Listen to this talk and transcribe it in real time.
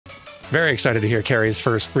Very excited to hear Carrie's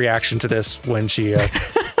first reaction to this when she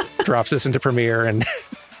drops this into Premiere. And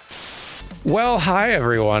well, hi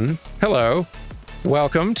everyone. Hello.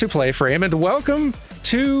 Welcome to PlayFrame, and welcome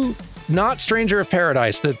to not Stranger of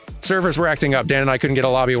Paradise. The servers were acting up. Dan and I couldn't get a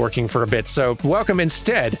lobby working for a bit, so welcome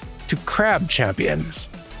instead to Crab Champions.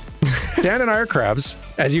 Dan and I are crabs,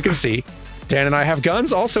 as you can see. Dan and I have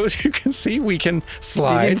guns. Also, as you can see, we can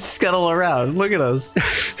slide. You can scuttle around. Look at us.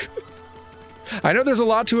 I know there's a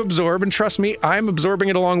lot to absorb, and trust me, I'm absorbing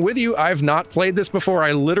it along with you. I've not played this before.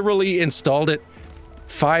 I literally installed it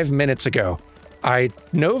 5 minutes ago. I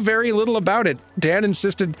know very little about it. Dan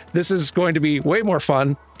insisted this is going to be way more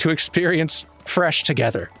fun to experience fresh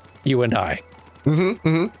together, you and I.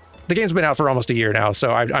 The game's been out for almost a year now,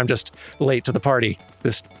 so I'm just late to the party,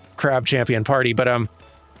 this Crab Champion party. But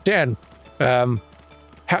Dan,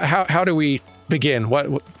 how do we begin?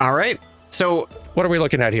 What? All right. So what are we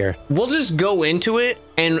looking at here? we'll just go into it,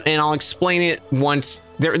 and I'll explain it once.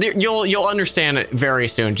 You'll understand it very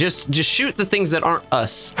soon. Just shoot the things that aren't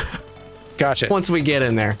us. Gotcha. Once we get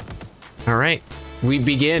in there. All right, we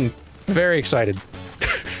begin. Very excited.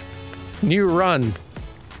 New run.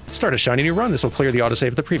 Start a shiny new run. This will clear the autosave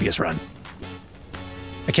of the previous run.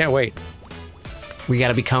 I can't wait. We got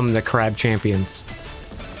to become the Crab Champions.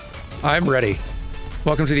 I'm ready.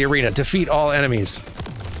 Welcome to the arena. Defeat all enemies.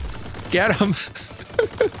 Get them.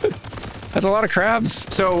 That's a lot of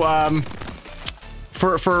crabs. So,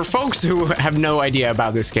 for folks who have no idea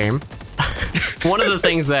about this game, one of the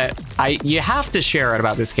things that you have to share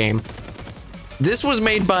about this game, this was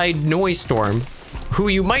made by Noise Storm, who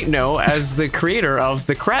you might know as the creator of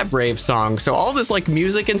the Crab Rave song. So all this like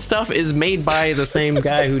music and stuff is made by the same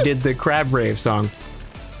guy who did the Crab Rave song.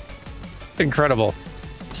 Incredible.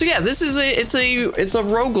 So yeah, this is it's a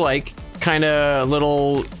roguelike kind of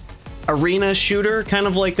little arena shooter, kind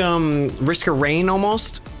of like Risk of Rain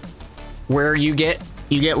almost, where you get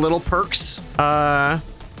little perks, and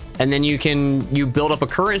then you build up a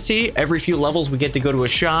currency. Every few levels we get to go to a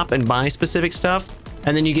shop and buy specific stuff,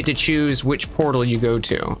 and then you get to choose which portal you go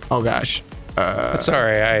to. Oh gosh.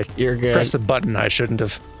 Sorry, you're good. Pressed the button I shouldn't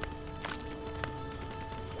have.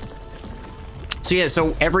 So yeah,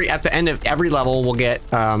 so at the end of every level we'll get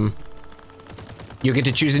you'll get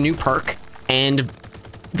to choose a new perk, and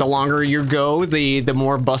the longer you go, the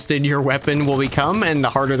more busted your weapon will become, and the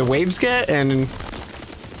harder the waves get, and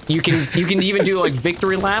you can even do like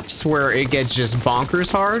victory laps where it gets just bonkers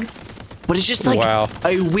hard. But it's just like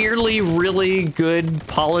a weirdly really good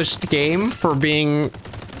polished game for being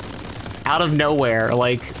out of nowhere,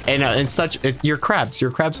 like and such. You're crabs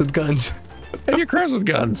with guns. And you're crabs with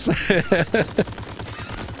guns.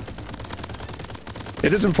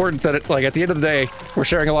 It is important that like at the end of the day, we're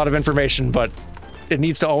sharing a lot of information, but it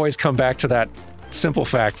needs to always come back to that simple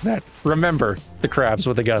fact that remember the crabs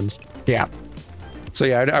with the guns. Yeah. So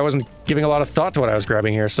yeah, I wasn't giving a lot of thought to what I was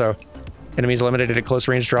grabbing here. So enemies eliminated at close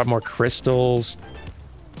range drop more crystals,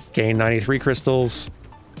 gain 93 crystals.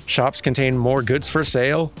 Shops contain more goods for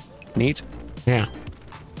sale. Neat. Yeah.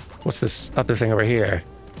 What's this other thing over here?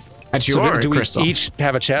 That's your do we crystal. each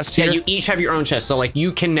have a chest here? Yeah, you each have your own chest. So like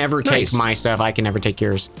you can never take my stuff. I can never take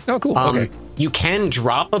yours. Oh, cool. Okay. You can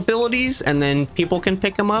drop abilities and then people can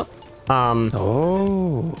pick them up.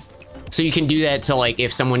 Oh. So you can do that to like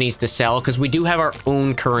if someone needs to sell, because we do have our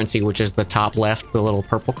own currency, which is the top left, the little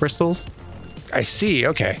purple crystals. I see.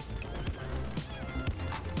 Okay.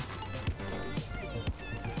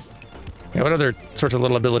 Yeah, what other sorts of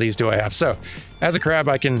little abilities do I have? So, as a crab,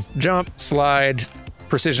 I can jump, slide,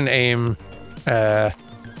 precision aim,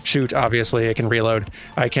 shoot, obviously. I can reload.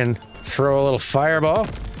 I can throw a little fireball.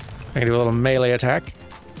 I can do a little melee attack.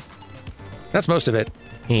 That's most of it.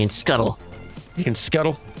 And scuttle. You can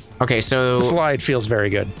scuttle. Okay, so The slide feels very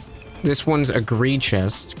good. this one's a greed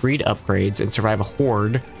chest, greed upgrades, and survive a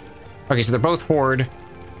horde. Okay, so they're both horde.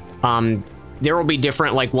 There will be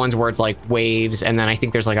different like ones where it's like waves, and then I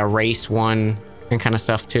think there's like a race one and kind of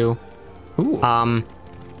stuff too. Ooh.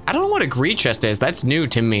 I don't know what a greed chest is. That's new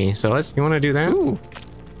to me. So you want to do that? Ooh.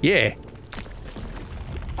 Yeah.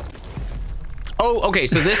 Oh, okay.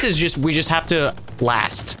 So this is we just have to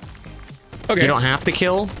last. Okay. You don't have to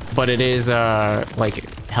kill, but it is like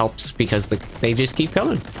helps because they just keep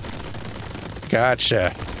coming.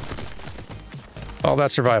 Gotcha. All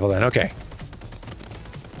about survival then. Okay.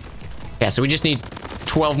 Yeah, so we just need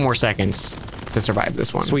 12 more seconds to survive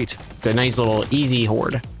this one. Sweet. It's a nice little easy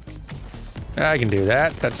horde. I can do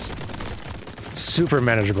that. That's super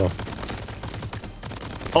manageable.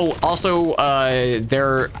 Oh, also, I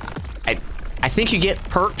think you get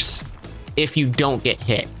perks if you don't get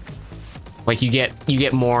hit. Like you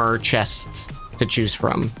get more chests to choose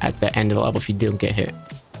from at the end of the level if you don't get hit.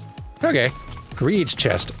 Okay. Greed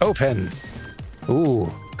chest. Open.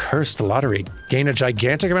 Ooh. Cursed lottery. Gain a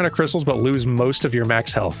gigantic amount of crystals, but lose most of your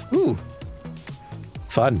max health. Ooh.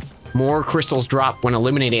 Fun. More crystals drop when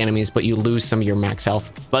eliminating enemies, but you lose some of your max health.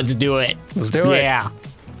 Let's do it. Let's do it. Yeah.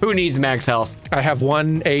 Who needs max health? I have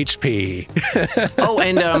 1 HP. Oh,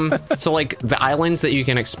 and so like the islands that you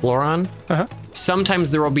can explore on, sometimes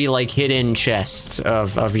there will be like hidden chests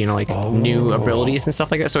of you know, like new abilities and stuff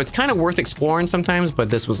like that. So it's kind of worth exploring sometimes, but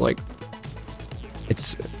this was like,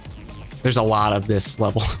 there's a lot of this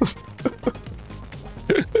level.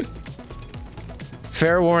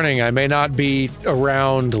 Fair warning, I may not be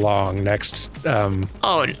around long next.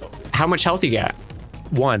 Oh, how much health you got?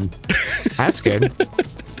 1. That's good.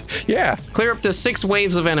 Yeah. Clear up to 6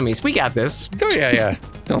 waves of enemies. We got this. Oh, yeah.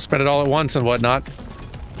 Don't spend it all at once and whatnot.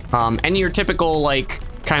 And your typical, like,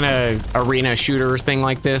 kind of arena shooter thing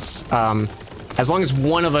like this, as long as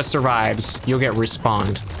one of us survives, you'll get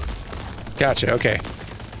respawned. Gotcha, okay.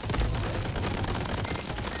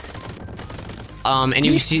 And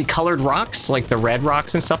you see colored rocks, like the red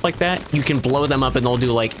rocks and stuff like that, you can blow them up and they'll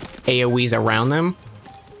do, like, AoEs around them.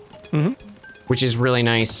 Which is really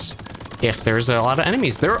nice if there's a lot of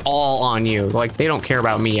enemies. They're all on you. Like, they don't care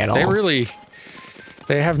about me at all.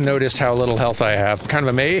 They have noticed how little health I have. Kind of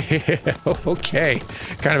amazed. Okay.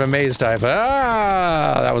 Kind of amazed I've...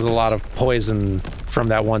 that was a lot of poison from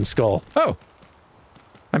that one skull. Oh.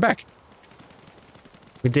 I'm back.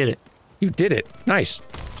 We did it. You did it. Nice.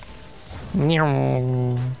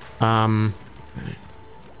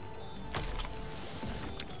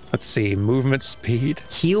 Let's see. Movement speed.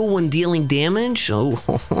 Heal when dealing damage? Oh.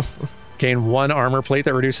 Gain 1 armor plate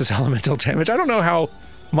that reduces elemental damage. I don't know how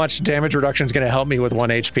much damage reduction is going to help me with 1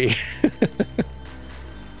 HP.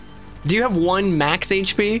 Do you have 1 max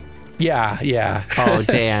HP? Yeah. Oh,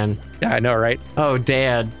 Dan. Yeah, I know, right? Oh,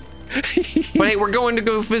 Dan. But hey, we're going to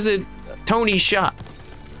go visit Tony's shop.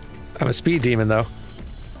 I'm a speed demon, though.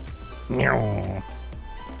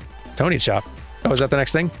 Tony's shop. Oh, is that the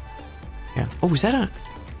next thing? Yeah. Oh, is that a...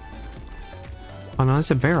 Oh, no,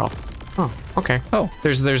 that's a barrel. Oh, okay. Oh.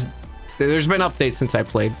 There's been updates since I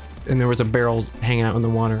played, and there was a barrel hanging out in the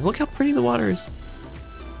water. Look how pretty the water is.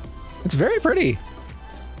 It's very pretty.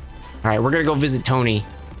 All right, we're gonna go visit Tony.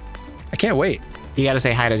 I can't wait. You gotta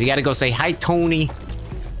say hi to... You gotta go say, hi, Tony.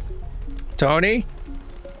 Tony?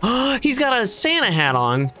 He's got a Santa hat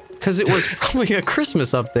on, because it was probably a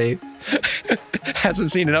Christmas update.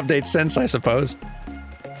 Hasn't seen an update since, I suppose.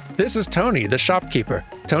 This is Tony, the shopkeeper.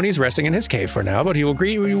 Tony's resting in his cave for now, but he will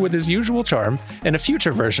greet you with his usual charm in a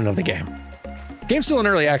future version of the game. Game's still in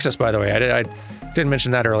early access, by the way. I didn't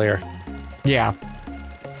mention that earlier. Yeah.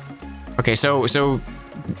 Okay, so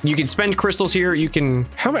you can spend crystals here. You can...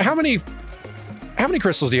 How many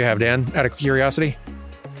crystals do you have, Dan, out of curiosity?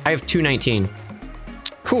 I have 219.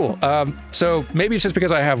 Cool. So maybe it's just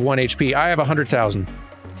because I have 1 HP. I have 100,000.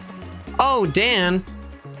 Oh, Dan.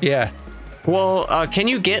 Yeah. Well, can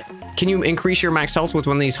you increase your max health with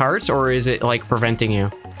one of these hearts, or is it like preventing you?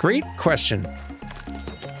 Great question.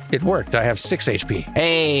 It worked. I have 6 HP.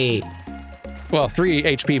 Hey. Well, 3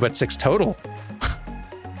 HP, but 6 total.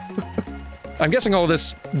 I'm guessing all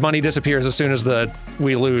this money disappears as soon as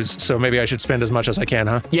we lose, so maybe I should spend as much as I can,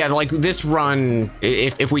 huh? Yeah, like this run,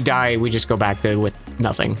 if we die, we just go back to with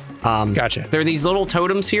nothing. Gotcha. There are these little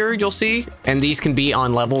totems here, you'll see, and these can be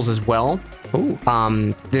on levels as well. Ooh.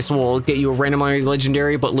 This will get you a randomly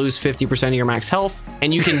legendary, but lose 50% of your max health,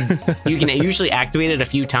 and you can usually activate it a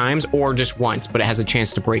few times or just once, but it has a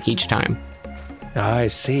chance to break each time. I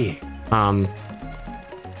see.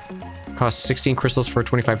 Costs 16 crystals for a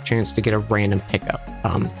 25 chance to get a random pickup.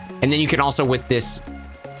 And then you can also, with this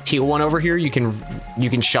teal one over here, you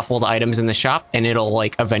can shuffle the items in the shop and it'll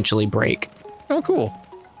like eventually break. Oh, cool.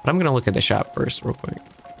 But I'm gonna look at the shop first real quick.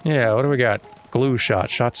 Yeah, what do we got? Glue shot.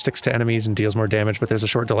 Shot sticks to enemies and deals more damage, but there's a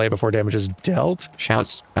short delay before damage is dealt.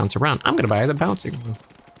 Shouts bounce around. I'm gonna buy the bouncing one.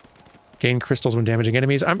 Gain crystals when damaging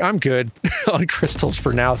enemies. I'm good on crystals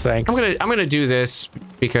for now, thanks. I'm gonna do this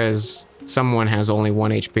because someone has only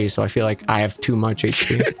 1 HP, so I feel like I have too much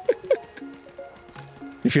HP.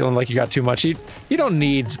 You feeling like you got too much? You don't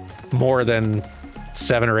need more than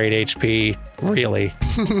 7 or 8 HP, really.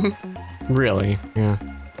 Really, yeah.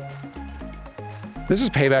 This is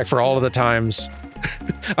payback for all of the times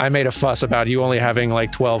I made a fuss about you only having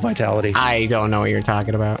like 12 vitality. I don't know what you're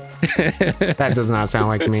talking about. That does not sound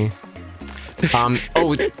like me.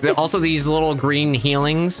 Also these little green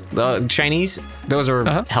healings, the shinies, those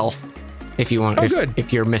are health. If you want,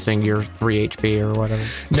 if you're missing your 3 HP or whatever.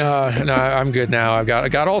 No, I'm good now. I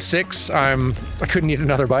got all 6. I couldn't eat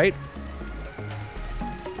another bite.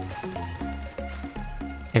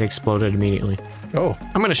 It exploded immediately. Oh,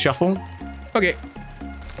 I'm gonna shuffle. okay.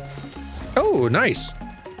 Oh, nice.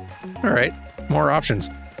 All right, more options.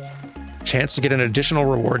 Chance to get an additional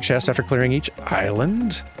reward chest after clearing each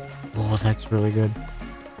island. Oh, that's really good.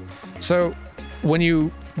 So, when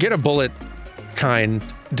you get a bullet kind,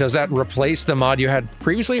 does that replace the mod you had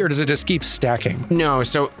previously, or does it just keep stacking? No,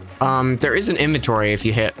 so there is an inventory if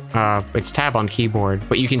you hit it's tab on keyboard,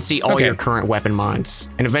 but you can see all your current weapon mods.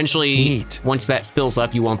 And eventually, once that fills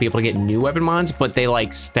up, you won't be able to get new weapon mods, but they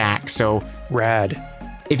like stack. So rad.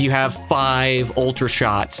 If you have 5 ultra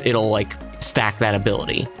shots, it'll like stack that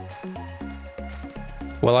ability.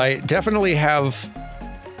 Well, I definitely have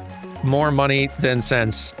more money than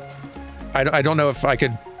sense. I don't know if I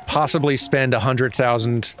could possibly spend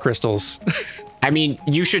 100,000 crystals. I mean,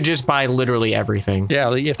 you should just buy literally everything.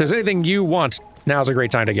 Yeah, if there's anything you want, now's a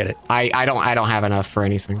great time to get it. I don't have enough for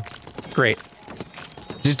anything. Great.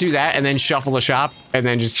 Just do that and then shuffle the shop and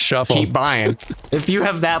then just keep buying. If you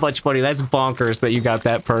have that much money, that's bonkers that you got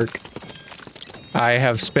that perk. I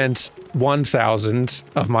have spent 1,000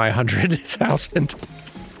 of my 100,000.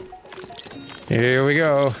 Here we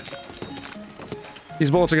go. These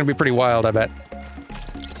bullets are gonna be pretty wild, I bet.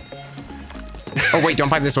 Oh wait, don't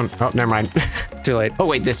buy this one. Oh, never mind. Too late. Oh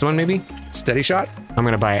wait, this one maybe? Steady shot? I'm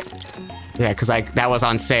gonna buy it. Yeah, because that was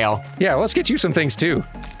on sale. Yeah, let's get you some things too.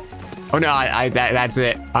 Oh no, that's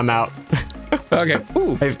it. I'm out. Okay.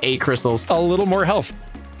 Ooh. I have 8 crystals. A little more health.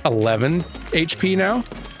 11 HP now.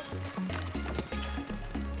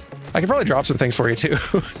 I could probably drop some things for you too.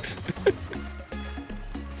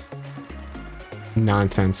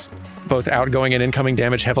 Nonsense. Both outgoing and incoming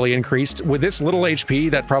damage heavily increased. With this little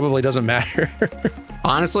HP, that probably doesn't matter.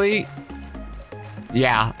 Honestly,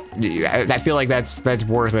 yeah, I feel like that's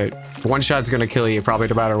worth it. One shot's gonna kill you probably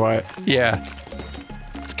no matter what. Yeah.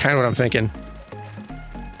 It's kind of what I'm thinking.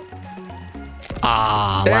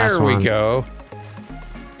 Ah, there we go.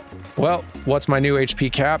 Well, what's my new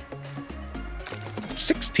HP cap?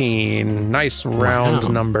 16. Nice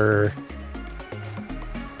round number.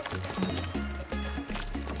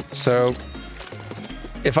 So,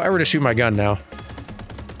 if I were to shoot my gun now.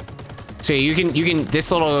 So you can,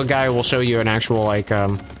 this little guy will show you an actual, like,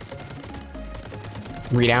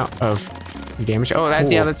 readout of your damage. Oh,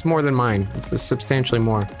 that's, yeah, that's more than mine. This is substantially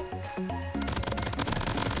more.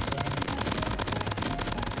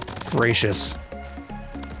 Gracious.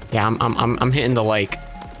 Yeah, I'm hitting the, like,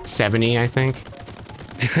 70, I think.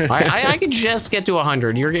 I could just get to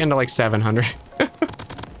 100. You're getting to, like, 700.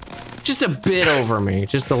 Just a bit over me,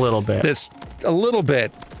 just a little bit. A little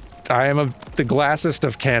bit. I am the glassest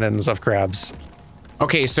of cannons of crabs.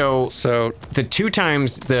 Okay, so the 2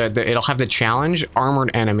 times it'll have the challenge armored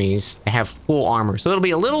enemies. They have full armor, so it'll be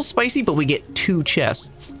a little spicy, but we get 2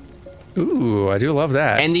 chests. Ooh, I do love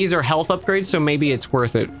that. And these are health upgrades, so maybe it's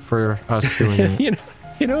worth it for us doing that.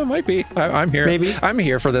 you know, it might be. I'm here. Maybe I'm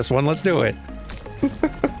here for this one. Let's do it.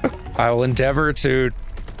 I will endeavor to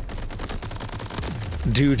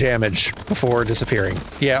do damage before disappearing.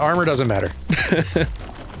 Yeah, armor doesn't matter.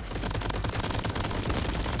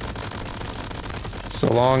 So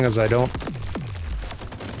long as I don't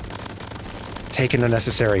take an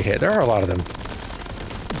unnecessary hit. There are a lot of them.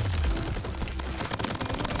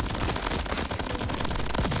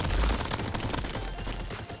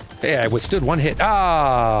 Yeah, I withstood 1 hit.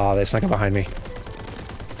 Ah, they snuck up behind me.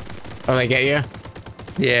 Oh, they get you?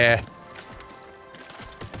 Yeah.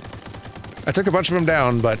 I took a bunch of them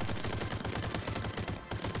down, but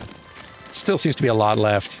still seems to be a lot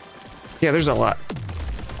left. Yeah, there's a lot.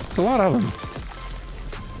 There's a lot of them.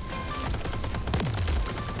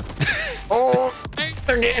 Oh,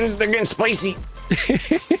 they're getting spicy.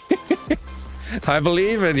 I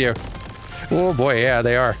believe in you. Oh boy, yeah,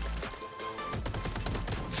 they are.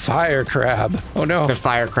 Fire crab. Oh no. The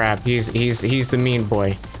fire crab. He's the mean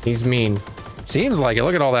boy. He's mean. Seems like it.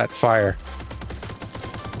 Look at all that fire.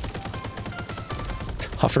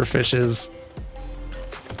 Puffer fishes.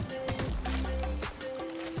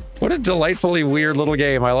 What a delightfully weird little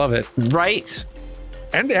game. I love it. Right?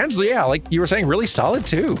 And yeah, like you were saying, really solid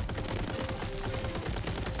too.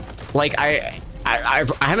 Like I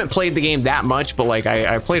haven't played the game that much, but like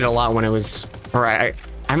I played it a lot when it was, or I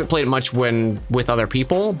haven't played it much with other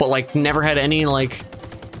people, but like never had any like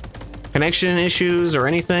connection issues or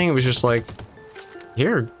anything. It was just like,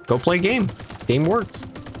 here, go play game. Game worked.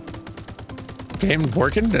 Game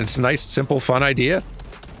working. It's a nice, simple, fun idea.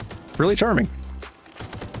 Really charming.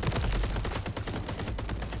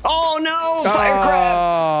 Oh no, fire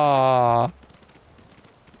crab!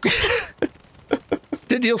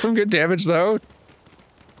 Did deal some good damage though.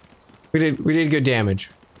 We did good damage.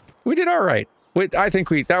 We did all right. I think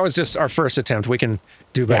that was just our first attempt. We can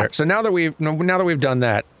do better. Yeah. So now that we've done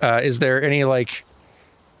that, is there any like,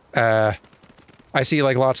 I see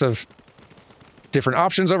like lots of different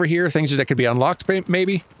options over here, things that could be unlocked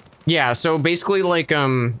maybe? Yeah, so basically like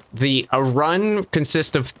a run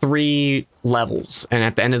consists of 3 levels, and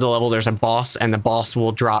at the end of the level there's a boss, and the boss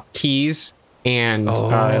will drop keys and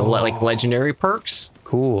like legendary perks.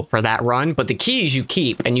 Cool. For that run, but the keys you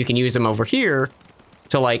keep, and you can use them over here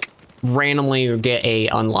to like randomly get a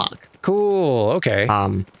unlock. Cool. Okay.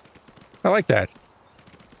 I like that.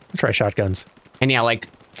 I'll try shotguns. And yeah, like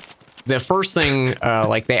the first thing,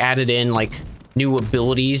 like they added in like new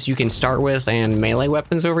abilities you can start with and melee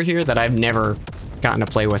weapons over here that I've never gotten to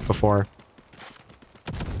play with before.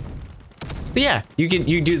 But yeah, you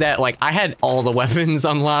do that. Like I had all the weapons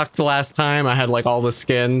unlocked last time. I had like all the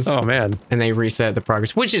skins. Oh man. And they reset the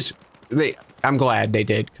progress, which is I'm glad they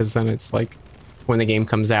did, because then it's like when the game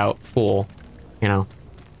comes out full, you know.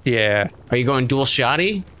 Yeah. Are you going dual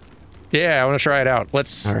shotty? Yeah, I want to try it out.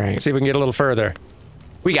 Let's see if we can get a little further.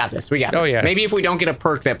 We got this. We got this. Oh yeah. Maybe if we don't get a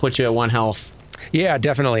perk that puts you at 1 health. Yeah,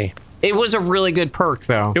 definitely. It was a really good perk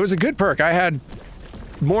though. It was a good perk. I had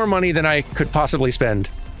more money than I could possibly spend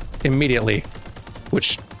immediately,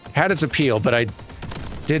 which had its appeal, but I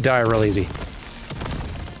did die real easy.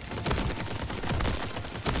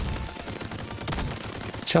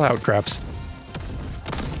 Chill out, Craps.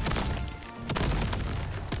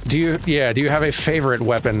 Do you have a favorite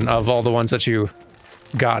weapon of all the ones that you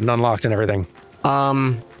got and unlocked and everything?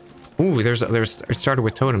 Ooh, it started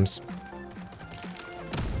with totems.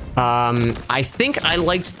 I think I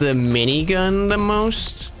liked the minigun the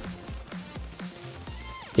most.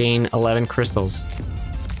 Gain 11 crystals.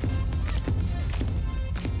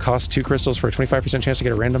 Cost 2 crystals for a 25% chance to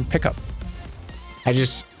get a random pickup. I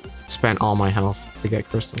just spent all my health to get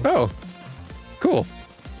crystals. Oh, cool.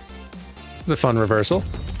 It's a fun reversal.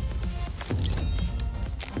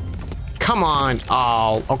 Come on.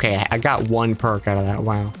 Oh, okay. I got 1 perk out of that.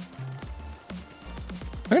 Wow.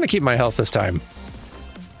 I'm gonna keep my health this time.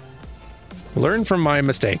 Learn from my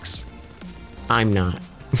mistakes. I'm not.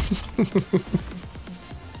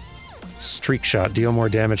 Streak shot. Deal more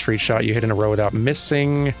damage for each shot you hit in a row without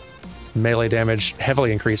missing. Melee damage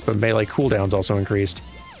heavily increased, but melee cooldowns also increased.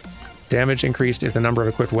 Damage increased if the number of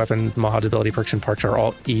equipped weapon mods, ability perks, and parks are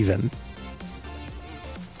all even.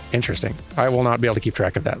 Interesting. I will not be able to keep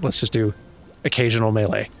track of that. Let's just do occasional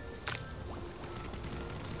melee.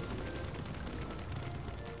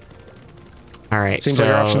 All right. Seems like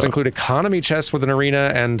your options include economy chest with an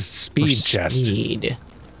arena and speed chest. Speed.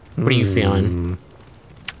 What are you feeling?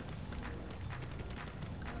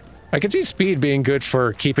 I could see speed being good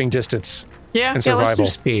for keeping distance. Yeah, and survival. Let's do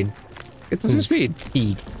speed. Let's do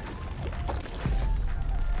speed.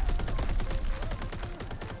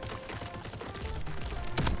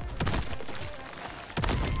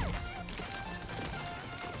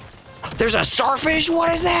 There's a starfish?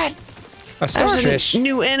 What is that? A starfish? A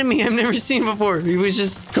new enemy I've never seen before. He was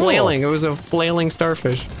just flailing. It was a flailing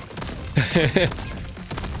starfish.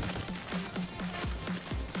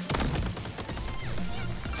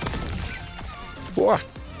 Whoa.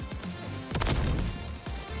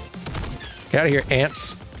 Get out of here,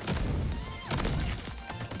 ants.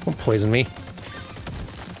 Don't poison me.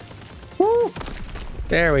 Woo!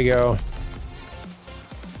 There we go.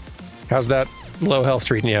 How's that low health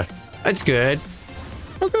treating you? That's good.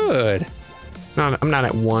 Oh, good. I'm not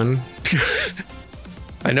at 1.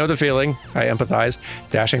 I know the feeling. I empathize.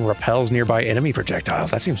 Dashing repels nearby enemy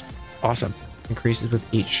projectiles. That seems awesome. Increases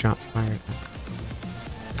with each shot fired.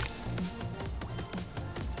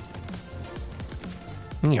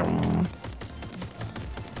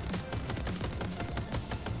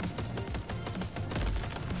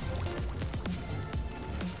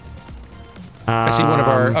 I see one of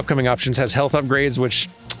our upcoming options has health upgrades, which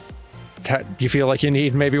you feel like you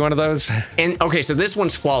need maybe one of those? And okay, so this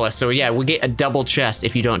one's flawless. So yeah, we get a double chest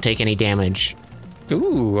if you don't take any damage.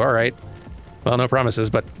 Ooh, all right. Well, no promises,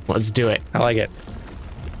 but let's do it. I like it.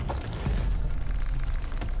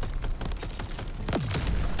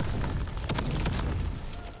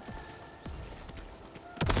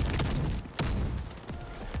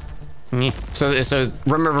 So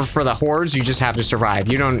remember, for the hordes, you just have to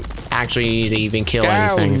survive. You don't actually need to even kill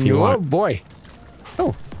anything if you want. Oh boy.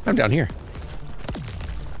 Oh, I'm down here.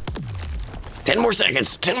 10 more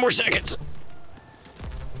seconds. 10 more seconds.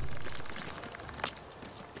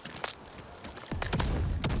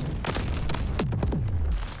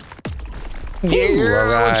 Yeah, ooh, all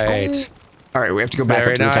right. Let's go. All right, we have to go back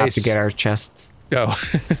up to the top to get our chests. Go.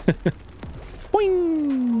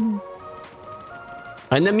 Boing.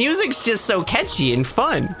 And the music's just so catchy and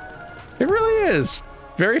fun. It really is.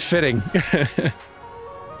 Very fitting.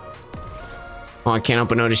 Oh, I can't help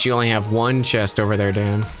but notice you only have one chest over there,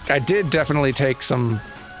 Dan. I did definitely take some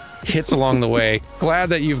hits along the way. Glad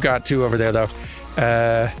that you've got 2 over there, though.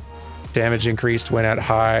 Damage increased when at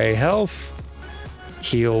high health.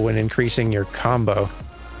 Heal when increasing your combo.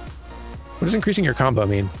 What does increasing your combo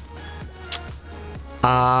mean?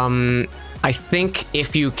 I think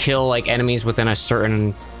if you kill like enemies within a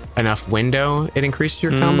certain enough window, it increases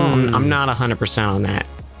your combo. I'm not 100% on that.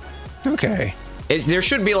 Okay. There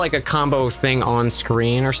should be like a combo thing on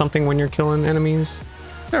screen or something when you're killing enemies.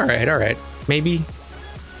 All right, all right. Maybe.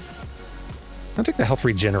 I'll take the health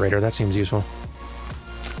regenerator. That seems useful.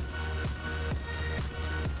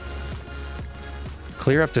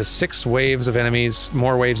 Clear up to 6 waves of enemies.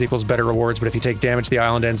 More waves equals better rewards, but if you take damage, the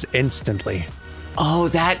island ends instantly. Oh,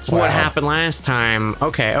 that's what happened last time.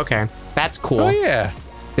 Okay, okay. That's cool. Oh, yeah.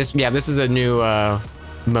 This is a new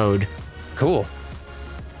mode. Cool.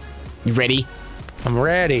 You ready? I'm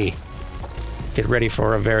ready. Get ready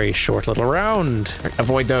for a very short little round.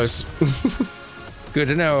 Avoid those. Good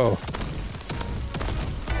to know.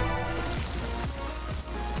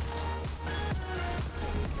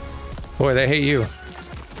 Boy, they hate you.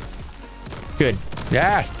 Good.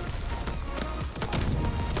 Yeah.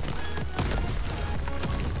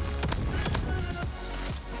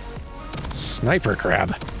 Sniper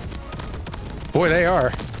crab. Boy, they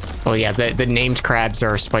are. Oh yeah, the named crabs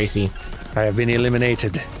are spicy. I have been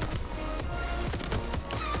eliminated.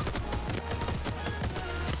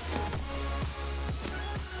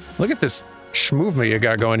 Look at this schmoovement you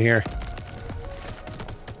got going here.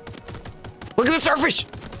 Look at the starfish!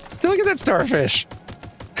 Look at that starfish.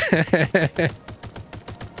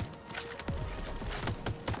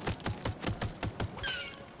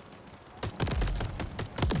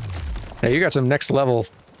 Now you got some next level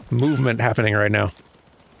movement happening right now.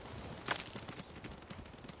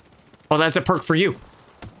 Oh, that's a perk for you.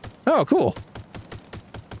 Oh, cool.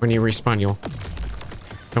 When you respawn, you'll...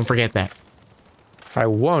 Don't forget that. I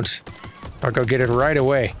won't. I'll go get it right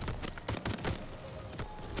away.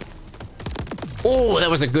 Oh, that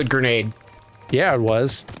was a good grenade. Yeah, it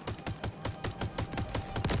was.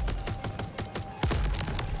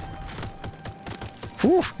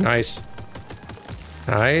 Whew, nice.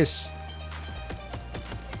 Nice.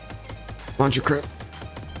 Launch your crab.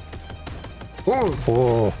 Oh,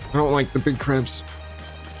 Whoa. I don't like the big crabs.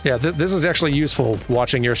 Yeah, this is actually useful,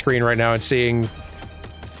 watching your screen right now and seeing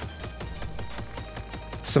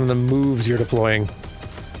some of the moves you're deploying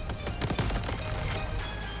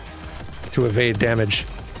to evade damage.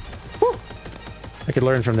 Woo! I could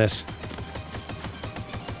learn from this.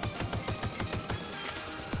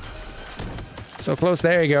 So close,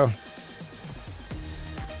 there you go.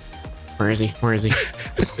 Where is he? Where is he?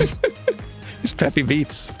 It's Peppy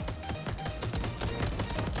Beats.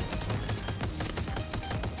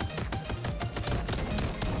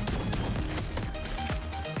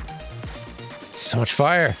 So much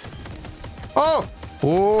fire. Oh!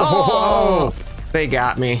 Whoa. Oh! They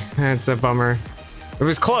got me. That's a bummer. It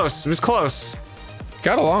was close. It was close.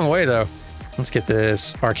 Got a long way, though. Let's get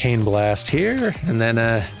this arcane blast here, and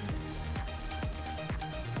then,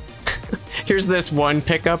 Here's this one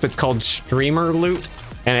pickup. It's called Streamer Loot,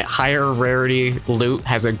 and at higher rarity loot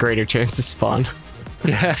has a greater chance to spawn.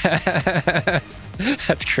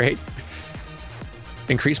 That's great.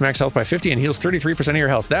 Increase max health by 50 and heals 33% of your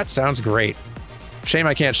health. That sounds great. Shame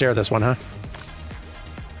I can't share this one, huh?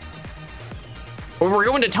 Well, we're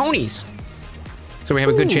going to Tony's, so we have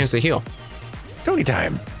a good chance to heal. Tony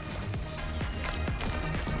time.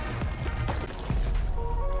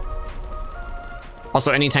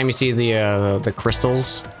 Also, anytime you see the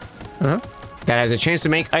crystals, that has a chance to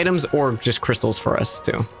make items or just crystals for us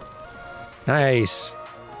too. Nice.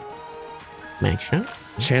 Max shot.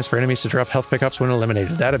 Chance for enemies to drop health pickups when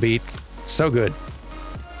eliminated. That'd be so good.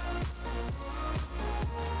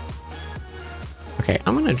 Okay,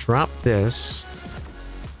 I'm gonna drop this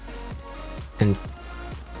and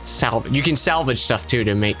salvage. You can salvage stuff too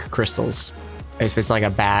to make crystals if it's like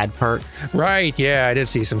a bad perk. Right, yeah, I did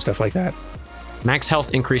see some stuff like that. Max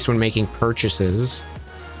health increase when making purchases.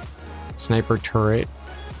 Sniper turret.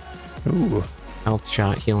 Ooh. Health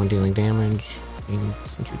shot, heal and dealing damage.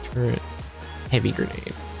 Sentry turret. Heavy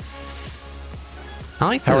grenade. I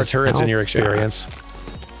like How are this turrets in health your shot. experience?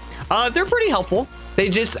 They're pretty helpful. They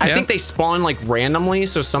just, I think they spawn like randomly,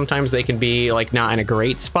 so sometimes they can be like not in a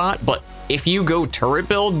great spot, but if you go turret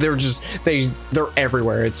build, they're just, they're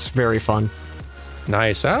everywhere. It's very fun.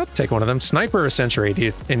 Nice. I'll take one of them. Sniper or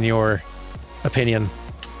sentry, in your opinion?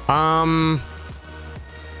 I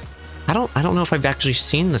don't know if I've actually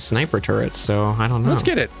seen the sniper turrets, so I don't know. Let's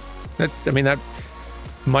get it. I mean, that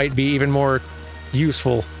might be even more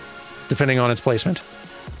useful depending on its placement.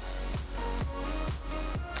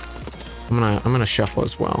 I'm gonna shuffle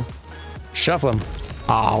as well. Shuffle them.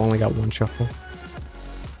 Ah, I only got one shuffle.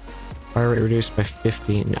 Fire rate reduced by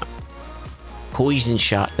 50. No. Poison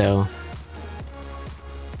shot though.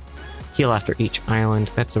 Heal after each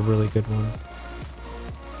island. That's a really good one.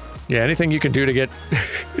 Yeah, anything you can do to get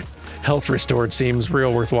health restored seems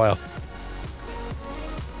real worthwhile.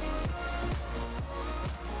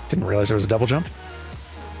 Didn't realize there was a double jump.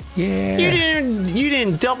 Yeah. You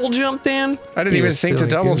didn't double jump, Dan? I didn't even think to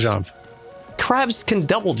double jump. Crabs can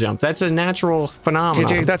double jump. That's a natural phenomenon.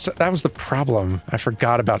 Yeah, that was the problem. I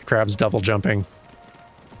forgot about crabs double jumping.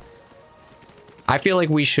 I feel like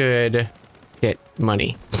we should get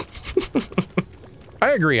money.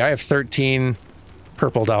 I agree. I have 13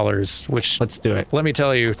 purple dollars, which, let's do it. Let me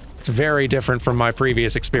tell you, it's very different from my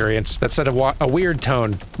previous experience. That set a weird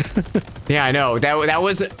tone. Yeah, I know. That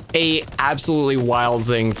was a absolutely wild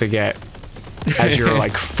thing to get as your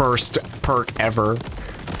like first perk ever.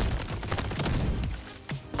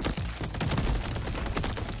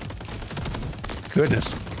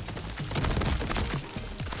 Goodness.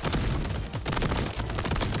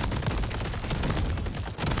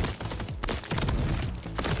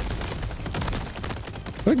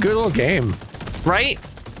 What a good little game. Right?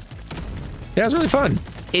 Yeah, it's really fun.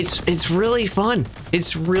 It's really fun.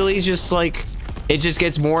 It's really just like, it just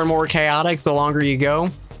gets more and more chaotic the longer you go.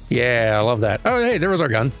 Yeah, I love that. Oh, hey, there was our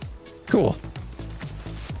gun. Cool.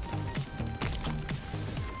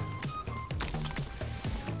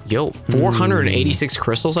 Yo, 486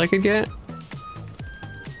 crystals I could get?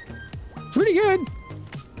 Pretty good.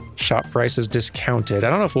 Shop price is discounted. I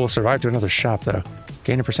don't know if we'll survive to another shop, though.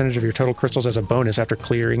 Gain a percentage of your total crystals as a bonus after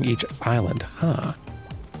clearing each island. Huh.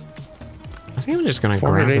 I think I'm just gonna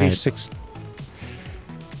grab it. 486.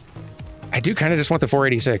 I do kind of just want the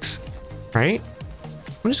 486. Right?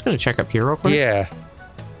 I'm just gonna check up here real quick. Yeah.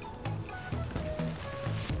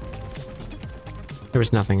 There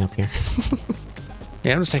was nothing up here.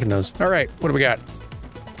 Yeah, I'm just taking those. All right, what do we got?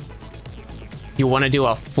 You want to do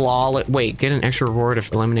a flawless... Wait, get an extra reward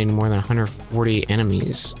if eliminating more than 140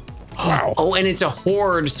 enemies. Wow. Oh, and it's a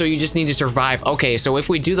horde, so you just need to survive. Okay, so if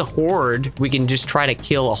we do the horde, we can just try to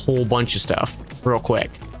kill a whole bunch of stuff real quick.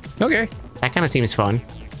 Okay. That kind of seems fun.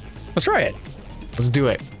 Let's try it. Let's do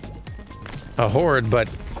it. A horde, but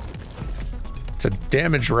it's a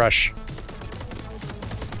damage rush.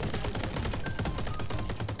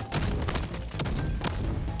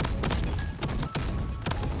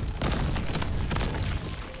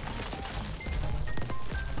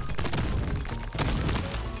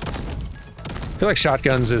 I feel like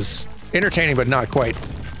shotguns is entertaining, but not quite.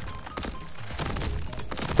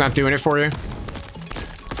 Not doing it for you?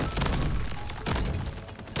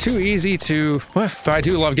 Too easy to... Well, but I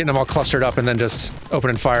do love getting them all clustered up and then just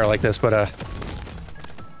opening fire like this, but,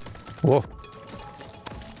 whoa.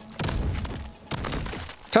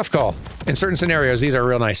 Tough call. In certain scenarios, these are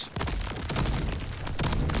real nice.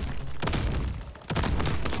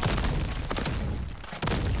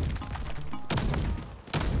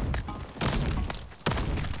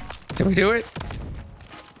 Did we do it?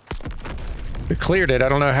 We cleared it. I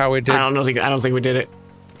don't know how we did. I don't think we did it.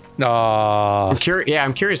 Aww.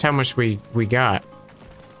 I'm curious how much we got.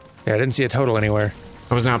 Yeah, I didn't see a total anywhere.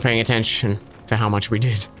 I was not paying attention to how much we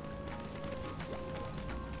did.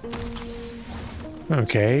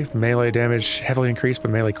 Okay, melee damage heavily increased, but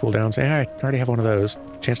melee cooldowns. Yeah, I already have one of those.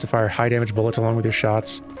 Chance to fire high damage bullets along with your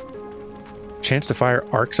shots. Chance to fire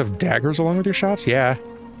arcs of daggers along with your shots? Yeah.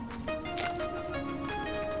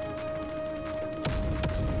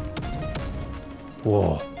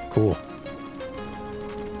 Whoa, cool.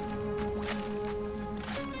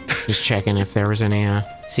 Just checking if there was any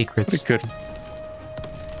secrets. Good.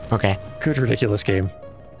 Okay. Good ridiculous game.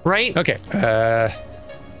 Right? Okay.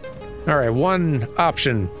 All right, one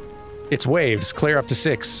option. It's waves. Clear up to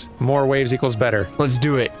 6. More waves equals better. Let's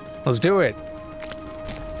do it. Let's do it.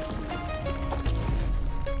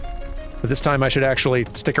 But this time I should actually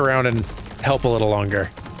stick around and help a little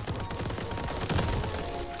longer.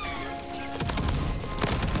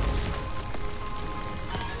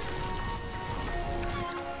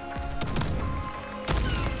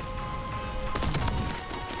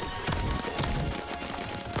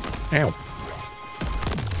 Ow.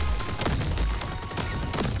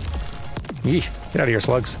 Yee, get out of here,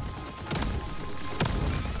 slugs.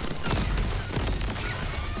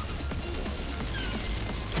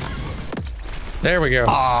 There we go.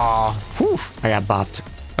 Aw. Whew. I got bopped.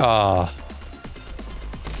 Aw.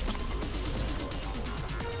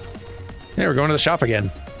 Yeah, we're going to the shop again.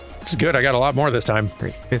 It's good. I got a lot more this time.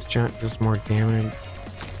 Great. 5th shot does more damage.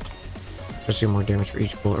 Especially more damage for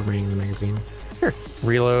each bullet remaining in the magazine. Sure.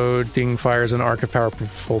 Reloading fires an arc of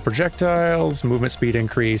powerful projectiles. Movement speed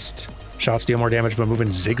increased. Shots deal more damage, but move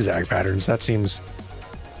in zigzag patterns. That seems...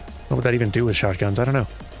 What would that even do with shotguns? I don't know.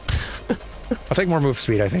 I'll take more move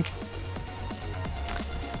speed, I think.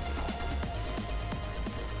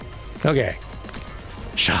 Okay.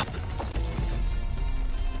 Shop.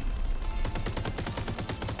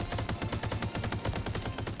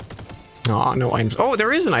 Oh, no items. Oh,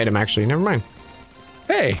 there is an item, actually. Never mind.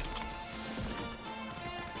 Hey.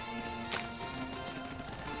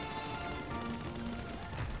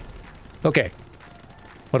 Okay.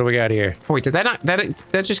 What do we got here? Oh, wait, did that not...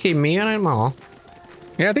 That just gave me an item? Oh.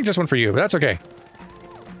 Yeah, I think just one for you, but that's okay.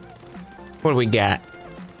 What do we got?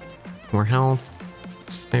 More health.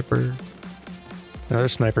 Sniper. Another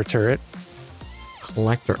sniper turret.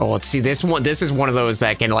 Collector. Oh, let's see. This one. This is one of those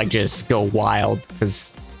that can, like, just go wild.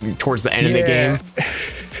 Because towards the end of the game.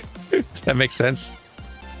 That makes sense.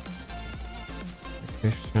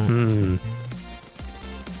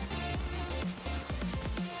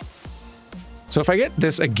 So if I get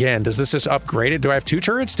this again, does this just upgrade it? Do I have 2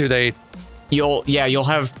 turrets? Do they... You'll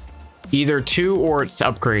have either 2 or it's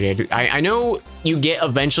upgraded. I know you get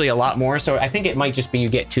eventually a lot more, so I think it might just be you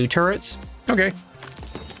get 2 turrets. Okay.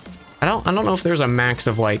 I don't know if there's a max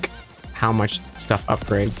of, like, how much stuff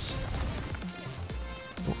upgrades.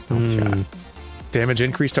 Damage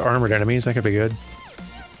increase to armored enemies. That could be good.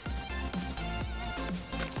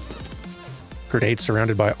 Grenades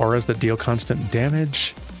surrounded by auras that deal constant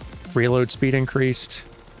damage. Reload speed increased.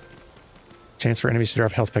 Chance for enemies to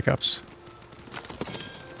drop health pickups.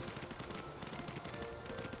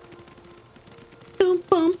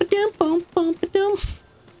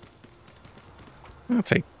 I'll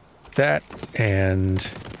take that and...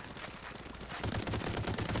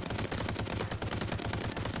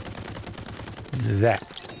 that.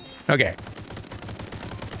 Okay.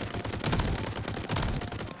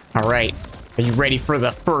 All right. Are you ready for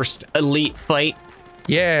the first elite fight?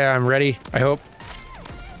 Yeah, I'm ready. I hope.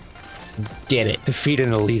 Let's get it. Defeat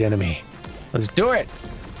an elite enemy. Let's do it.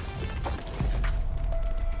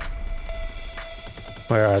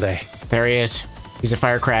 Where are they? There he is. He's a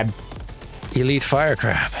fire crab. Elite fire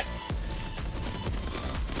crab.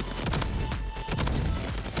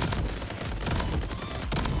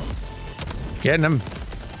 Getting him.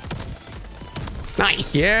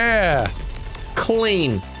 Nice. Yeah.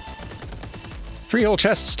 Clean. 3 whole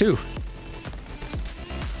chests too.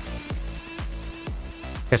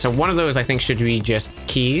 Yeah, so one of those I think should be just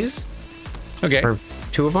keys. Okay. Or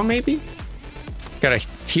 2 of them maybe? Got a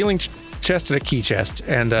healing chest and a key chest.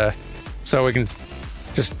 And so we can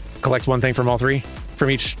just collect one thing from all 3?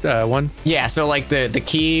 From each one? Yeah, so like the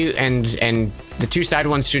key and the 2 side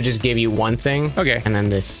ones should just give you one thing. Okay. And then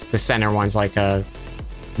the center one's like a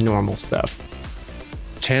normal stuff.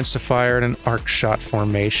 Chance to fire in an arc shot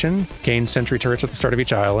formation. Gain sentry turrets at the start of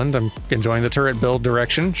each island. I'm enjoying the turret build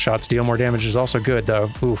direction. Shots deal more damage is also good, though.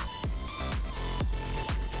 Ooh.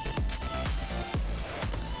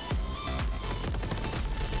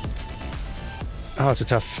 Oh, it's a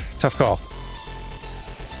tough call.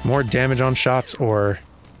 More damage on shots or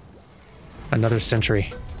another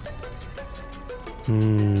sentry.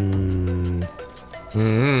 I'm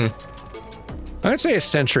gonna say a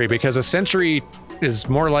sentry because a sentry is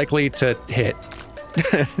more likely to hit.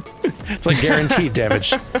 It's like guaranteed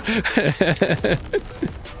damage.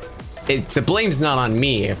 The blame's not on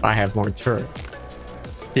me if I have more turret.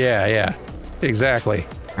 Yeah, exactly.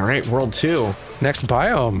 All right, world 2. Next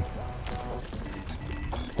biome.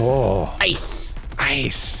 Oh, Ice.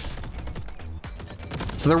 ice.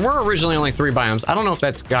 So there were originally only 3 biomes. I don't know if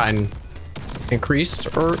that's gotten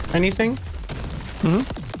increased or anything.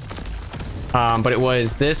 But it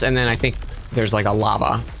was this, and then I think there's like a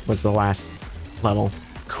lava was the last level.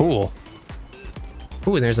 Cool.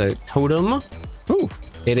 Ooh, and there's a totem. Ooh.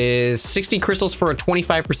 It is 60 crystals for a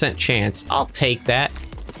 25% chance. I'll take that.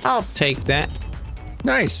 I'll take that.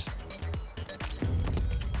 Nice.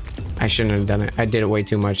 I shouldn't have done it. I did it way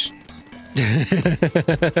too much.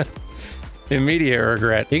 Immediate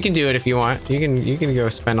regret. You can do it if you want. You can go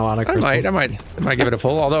spend a lot of crystals. I might give it a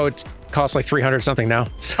pull, although it costs like 300 something now.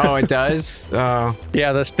 So. Oh, it does?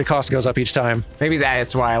 Yeah, the cost goes up each time. Maybe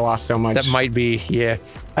that's why I lost so much. That might be, yeah.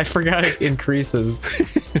 I forgot it increases.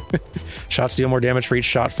 Shots deal more damage for each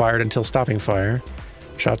shot fired until stopping fire.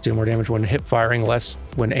 Shots deal more damage when hip firing, less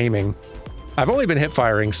when aiming. I've only been hip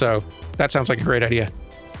firing, so that sounds like a great idea.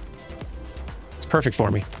 It's perfect for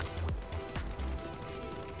me.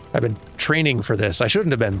 I've been training for this. I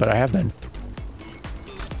shouldn't have been, but I have been.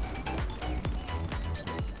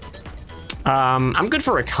 I'm good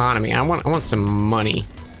for economy. I want some money.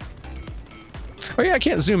 Oh yeah, I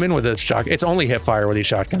can't zoom in with the shotgun. It's only hip fire with these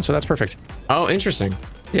shotguns, so that's perfect. Oh, interesting.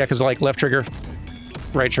 Yeah, because like left trigger,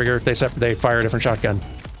 right trigger, they fire a different shotgun.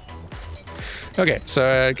 Okay,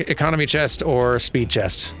 so economy chest or speed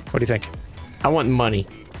chest? What do you think? I want money.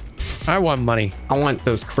 I want money. I want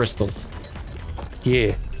those crystals.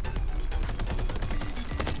 Yeah.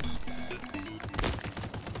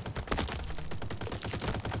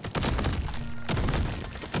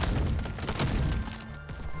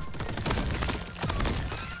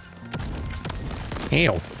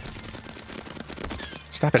 Ew.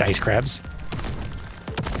 Stop it, ice crabs.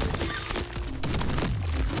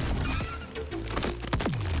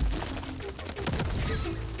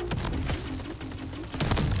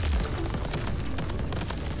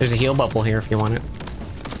 There's a heal bubble here if you want it.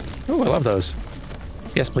 Oh, I love those.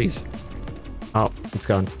 Yes, please. Oh, it's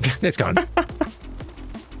gone. It's gone.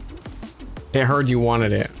 It heard you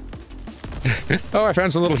wanted it. Oh, I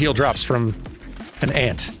found some little heal drops from an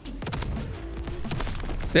ant.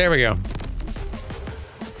 There we go.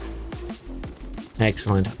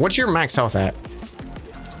 Excellent. What's your max health at?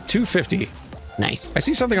 250. Nice. I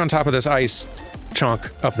see something on top of this ice chunk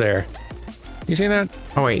up there. You seen that?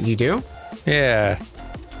 Oh, wait, you do? Yeah.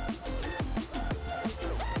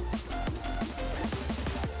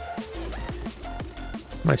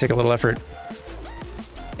 Might take a little effort.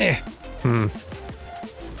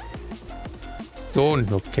 Oh,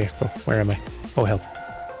 okay. Oh, where am I? Oh, hell.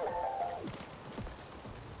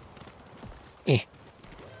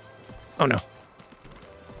 Oh, no.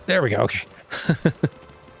 There we go. Okay.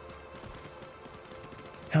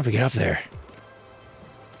 How'd we get up there?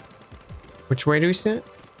 Which way do we sit?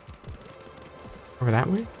 Over that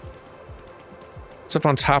way? It's up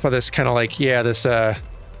on top of this kind of like, yeah, this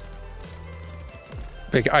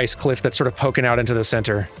big ice cliff that's sort of poking out into the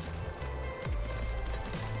center.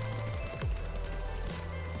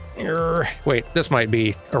 Wait, this might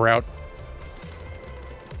be a route.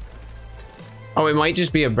 Oh, it might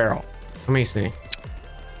just be a barrel. Let me see.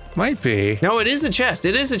 Might be. No, it is a chest.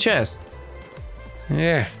 It is a chest.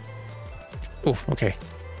 Yeah. Oh, okay.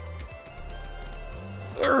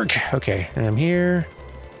 Urgh. Okay, and I'm here.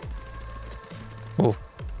 Oh.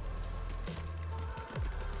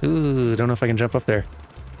 Ooh, don't know if I can jump up there.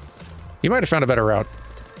 You might have found a better route.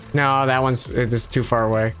 No, that one's just too far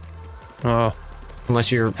away. Oh.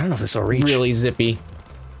 Unless you're I don't know if this will reach. really zippy.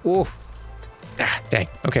 Ooh. Ah, dang.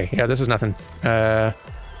 Okay, yeah, this is nothing.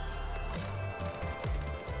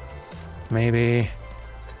 Maybe.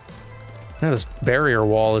 No, this barrier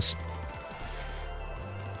wall is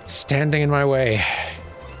standing in my way.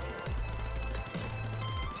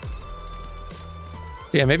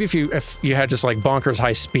 Yeah, maybe if you had just like bonkers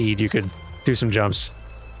high speed, you could do some jumps.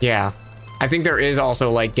 Yeah. I think there is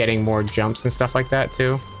also like getting more jumps and stuff like that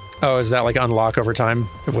too. Oh, is that like unlock over time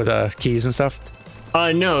with keys and stuff?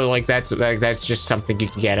 No, like that's just something you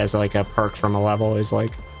can get as like a perk from a level is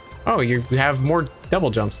like, oh, you have more double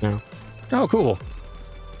jumps now. Oh, cool.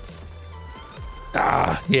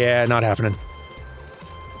 Ah, yeah, not happening.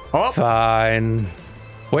 Oh, Fine.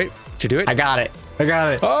 Wait, did you do it? I got it. I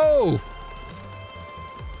got it. Oh!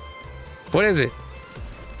 What is it?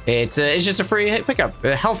 It's just a free hit pickup.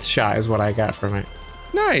 A health shot is what I got from it.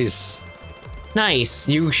 Nice. Nice.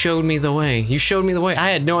 You showed me the way. You showed me the way.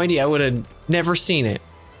 I had no idea. I would have never seen it.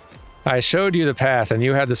 I showed you the path, and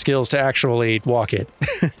you had the skills to actually walk it.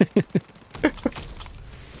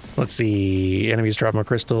 Let's see. Enemies drop more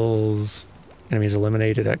crystals. Enemies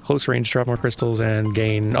eliminated at close range drop more crystals and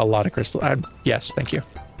gain a lot of crystals. Yes, thank you.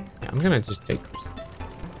 Yeah, I'm gonna just take crystals.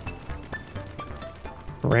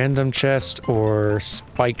 Random chest or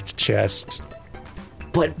spiked chest.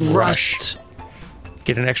 But rushed.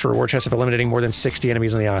 Get an extra reward chest if eliminating more than 60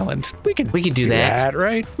 enemies on the island. We can do that.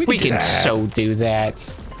 Right? We can so do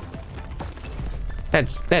that.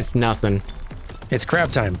 That's nothing. It's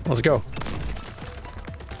crab time. Let's go.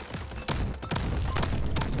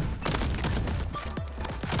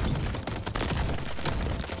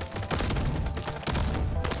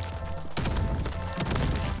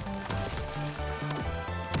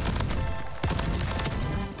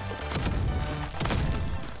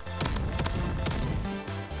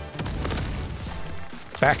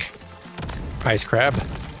 Back. Ice crab.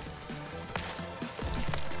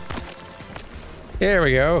 There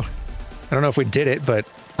we go. I don't know if we did it, but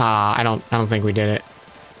I don't think we did it.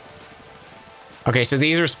 Okay, so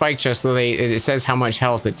these are spike chests, so it says how much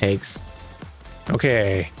health it takes.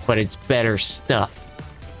 okay. But it's better stuff.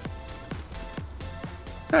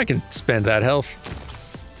 I can spend that health.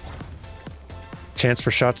 Chance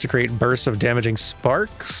for shots to create bursts of damaging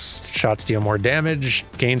sparks. Shots deal more damage.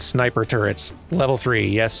 Gain sniper turrets. Level 3.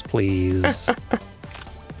 Yes, please.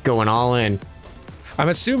 Going all in. I'm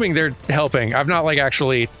assuming they're helping. I've not like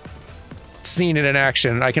actually seen it in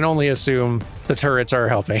action. I can only assume the turrets are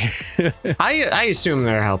helping. I assume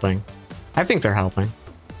they're helping. I think they're helping.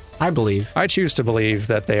 I believe. I choose to believe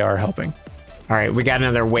that they are helping. All right, we got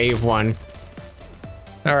another wave one.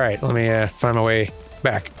 All right, let me find my way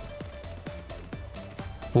back.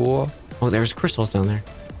 Whoa. Oh, there's crystals down there.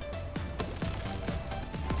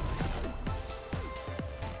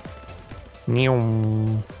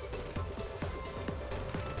 Meow.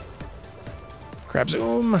 Crab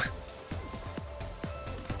zoom.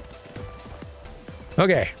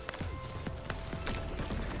 Okay.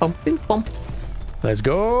 Bump and bump. Let's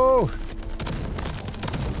go.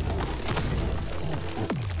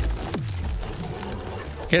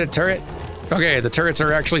 Get a turret. Okay, the turrets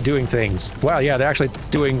are actually doing things. Wow, yeah, they're actually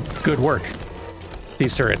doing good work.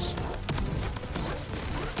 These turrets.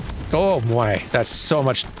 Oh my, that's so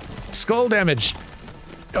much skull damage.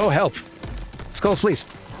 Oh, help. Skulls, please.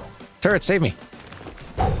 Turrets, save me.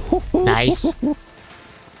 Nice.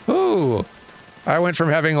 Ooh. I went from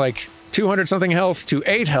having like 200 something health to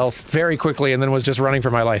 8 health very quickly and then was just running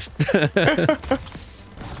for my life.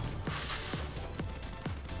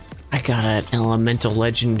 I got an elemental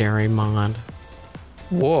legendary mod.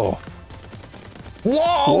 Whoa.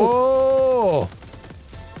 Whoa! Whoa!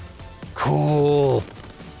 Cool.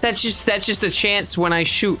 That's just a chance when I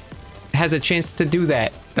shoot. It has a chance to do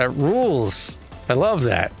that. That rules. I love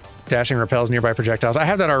that. Dashing repels nearby projectiles. I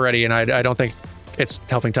have that already, and I don't think it's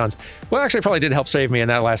helping tons. Well, actually, it probably did help save me in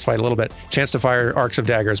that last fight a little bit. Chance to fire arcs of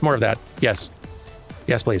daggers. More of that. Yes.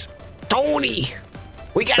 Yes, please. Tony!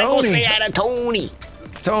 We gotta go say hi to Tony!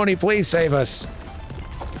 Tony, please save us.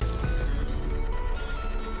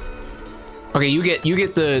 Okay, you get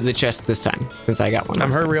the chest this time, since I got one.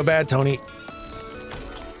 I'm hurt real bad, Tony.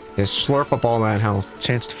 Just slurp up all that health.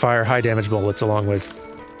 Chance to fire high damage bullets along with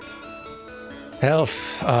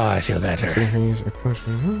health. Oh, I feel better.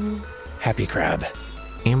 Happy crab.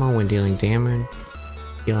 Ammo when dealing damage.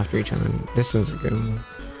 Heal after each other. This is a good one.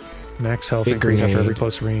 Max health Big increase after grenade every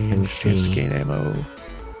close range. Chance to gain ammo.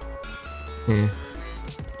 Yeah.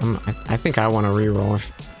 I think I want to reroll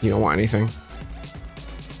if you don't want anything.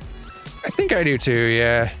 I think I do too,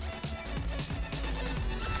 yeah.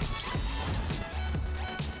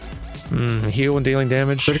 Heal when dealing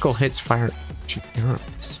damage. Critical hits fire.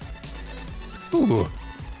 Ooh.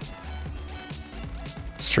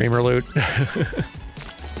 Streamer loot.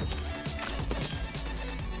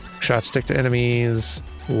 Shots stick to enemies.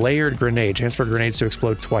 Layered grenade. Chance for grenades to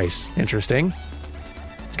explode twice. Interesting.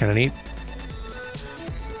 It's kind of neat.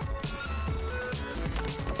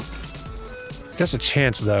 Just a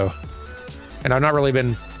chance, though. And I've not really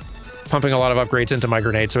been pumping a lot of upgrades into my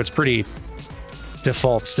grenade, so it's pretty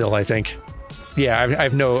default still, I think. Yeah, I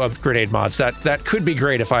have no grenade mods. That could be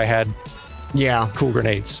great if I had cool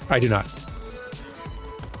grenades. I do not.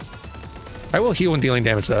 I will heal when dealing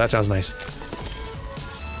damage, though. That sounds nice.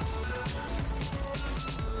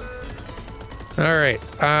 All right,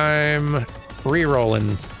 I'm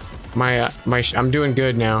re-rolling. I'm doing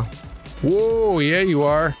good now. Whoa, yeah, you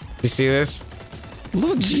are. You see this?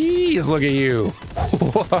 Look, geez, look at you.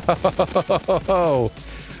 Whoa.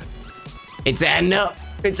 It's adding up.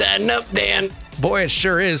 It's adding up, Dan. Boy, it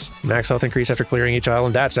sure is. Max health increase after clearing each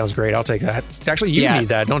island. That sounds great. I'll take that. Actually, you need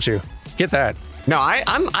that, don't you? Get that. No, I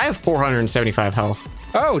have 475 health.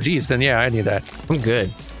 Oh, geez, then yeah, I need that. I'm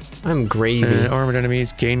good. I'm gravy. Armored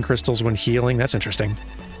enemies gain crystals when healing. That's interesting.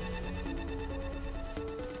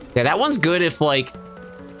 Yeah, that one's good if, like,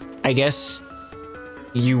 I guess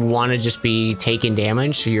you want to just be taking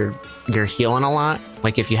damage, so you're healing a lot.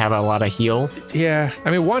 Like if you have a lot of heal. Yeah,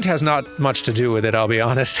 I mean, want has not much to do with it, I'll be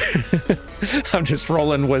honest. I'm just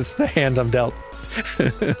rolling with the hand I'm dealt.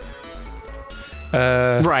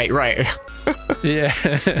 Right. Yeah.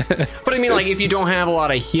 But I mean, like, if you don't have a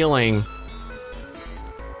lot of healing.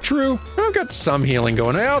 True. I've got some healing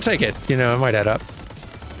going. I'll take it. You know, it might add up.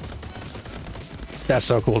 That's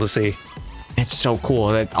so cool to see. It's so cool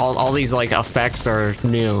that all these like effects are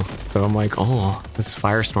new. So I'm like, oh, this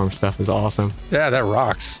firestorm stuff is awesome. Yeah, that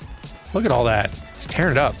rocks. Look at all that. It's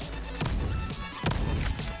tearing it up.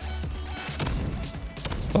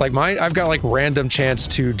 Like I've got like random chance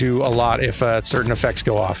to do a lot if certain effects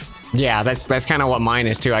go off. Yeah, that's kind of what mine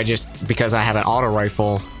is too. Because I have an auto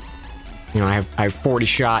rifle, you know, I have 40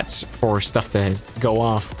 shots for stuff to go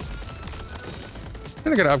off.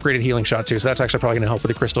 And I got an upgraded healing shot too, so that's actually probably going to help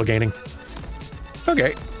with the crystal gaining.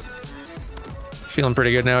 Okay. Feeling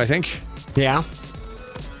pretty good now, I think. Yeah.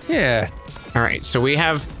 Yeah. All right, so we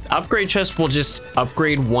have upgrade chest will just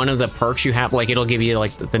upgrade one of the perks you have. Like it'll give you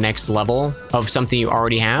like the next level of something you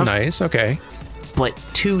already have. Nice, okay. But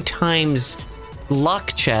 2 times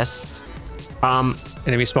luck chests.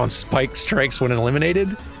 Enemy spawn spike strikes when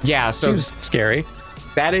eliminated? Yeah, so seems scary.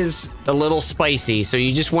 that is a little spicy. So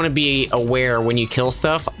you just want to be aware when you kill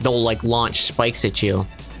stuff, they'll like launch spikes at you.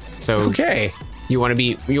 So Okay. you want to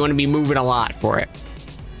be moving a lot for it.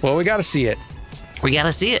 Well, we gotta see it. We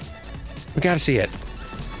gotta see it. We gotta see it.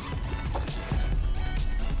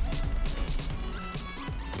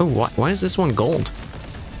 Oh, why is this one gold?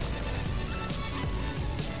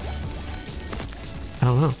 I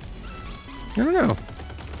don't know. I don't know.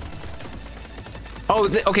 Oh,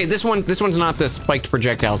 okay. This one's not the spiked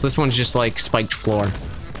projectiles. This one's just like spiked floor.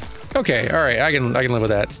 Okay, all right. I can live with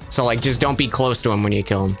that. So like, just don't be close to him when you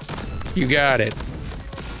kill him. You got it.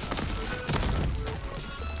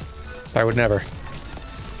 I would never.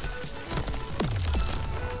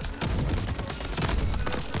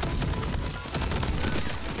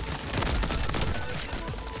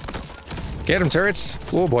 Get him, turrets.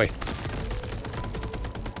 Oh boy.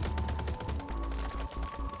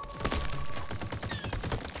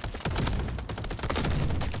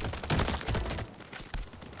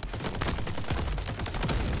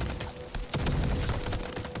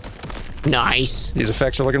 Nice. These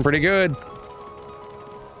effects are looking pretty good.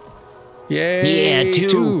 Yay! Yeah,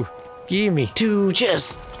 2. Gimme 2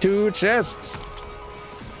 chests. 2 chests.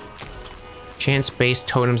 Chance-based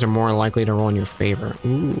totems are more likely to roll in your favor.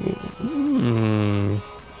 Ooh.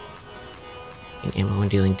 And ammo when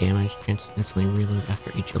dealing damage, chance to instantly reload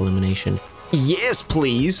after each elimination. Yes,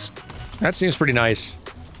 please. That seems pretty nice.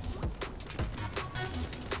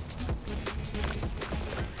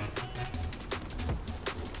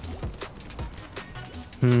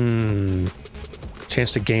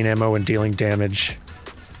 Chance to gain ammo when dealing damage.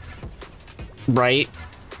 Right.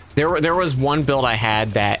 There was one build I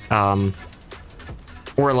had that,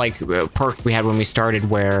 or like a perk we had when we started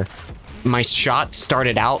where my shot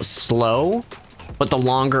started out slow, but the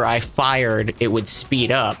longer I fired, it would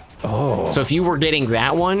speed up. Oh. So if you were getting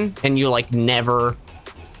that one and you like never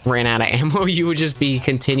ran out of ammo, you would just be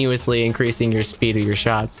continuously increasing your speed of your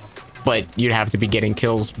shots, but you'd have to be getting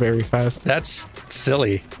kills very fast. That's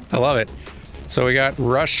silly. I love it. So we got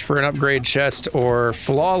Rush for an upgrade chest or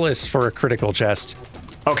Flawless for a critical chest.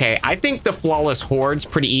 Okay, I think the Flawless Horde's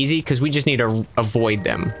pretty easy because we just need to avoid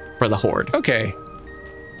them for the Horde. Okay.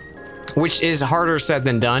 Which is harder said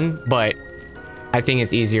than done, but I think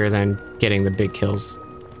it's easier than getting the big kills.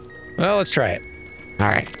 Well, let's try it. All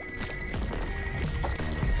right.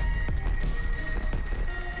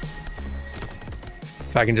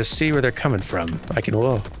 If I can just see where they're coming from, I can,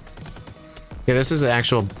 whoa. Yeah, this is an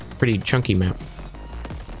actual pretty chunky map.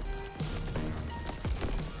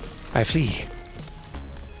 I flee.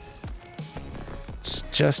 It's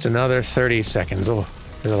just another 30 seconds. Oh,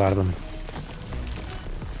 there's a lot of them.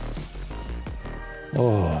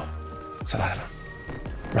 Oh, it's a lot of them.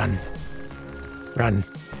 Run. Run.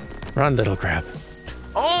 Run, little crab.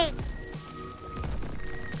 Oh!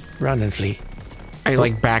 Run and flee. I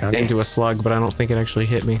like backed okay. into a slug, but I don't think it actually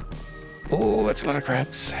hit me. Oh, that's a lot of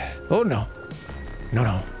crabs. Oh, no. No,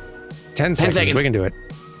 no. 10 seconds. We can do it.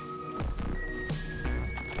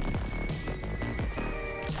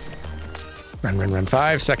 Run, run, run.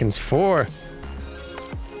 5 seconds. 4.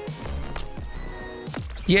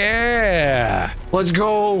 Yeah! Let's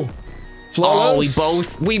go! Flawless. Oh,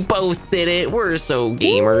 we both did it. We're so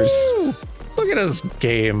gamers. Woo! Look at us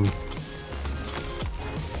game.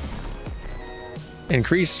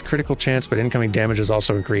 Increase critical chance, but incoming damage is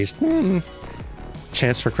also increased.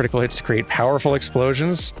 Chance for critical hits to create powerful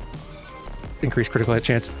explosions. Increase critical hit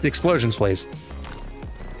chance. Explosions, please.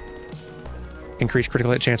 Increase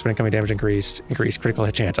critical hit chance, but incoming damage increased. Increase critical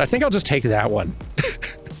hit chance. I think I'll just take that one.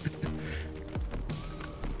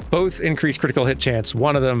 Both increase critical hit chance.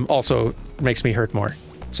 One of them also makes me hurt more.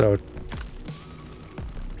 So,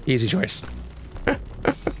 easy choice.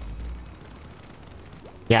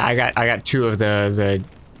 Yeah, I got 2 of the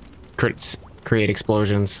crits create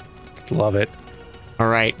explosions. Love it. All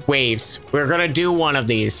right, waves. We're gonna do one of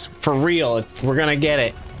these for real. We're gonna get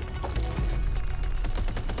it.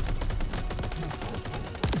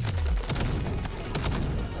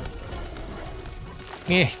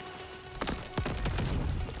 Eh.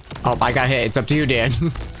 Oh, I got hit. It's up to you, Dan.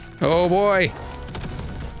 Oh boy.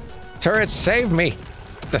 Turrets, save me.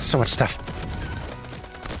 That's so much stuff.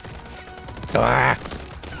 Ah.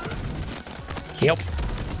 Help.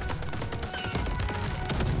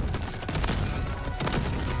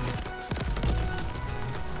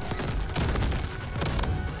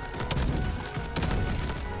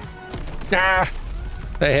 Ah!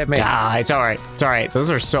 They hit me. Ah, it's all right. It's all right.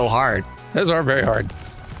 Those are so hard. Those are very hard.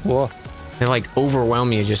 Whoa. They like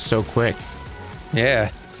overwhelm you just so quick. Yeah.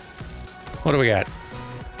 What do we got?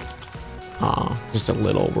 Oh, just a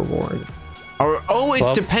little reward. Oh,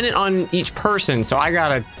 it's dependent on each person. So I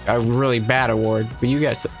got a really bad award, but you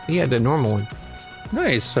had the normal one.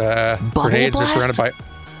 Nice. Grenades are surrounded by.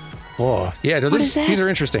 Whoa. Yeah, these are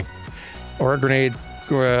interesting. Or a grenade.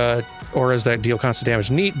 Auras that deal constant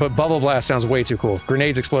damage. Neat, but bubble blast sounds way too cool.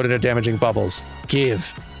 Grenades explode into damaging bubbles.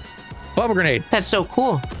 Give. Bubble grenade. That's so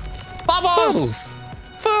cool. Bubbles!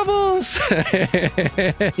 Bubbles!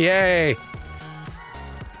 Yay!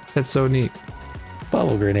 That's so neat.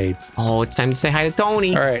 Bubble grenade. Oh, it's time to say hi to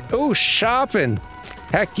Tony. All right. Oh, shopping.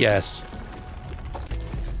 Heck yes.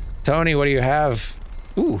 Tony, what do you have?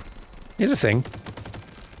 Ooh, here's a thing.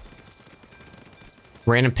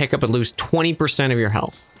 Random pickup and lose 20% of your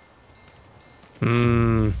health.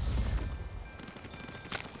 Mm-hmm.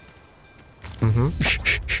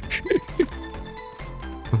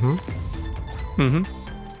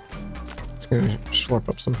 Just gonna slurp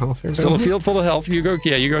up some health here. Still a field full of health. You go,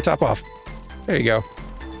 yeah, you go top off. There you go.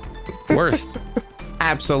 Worth.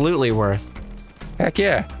 Absolutely worth. Heck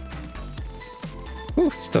yeah. Whew,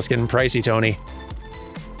 stuff's getting pricey, Tony.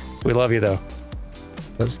 We love you, though.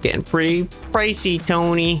 Stuff's getting pretty pricey,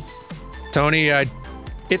 Tony. Tony,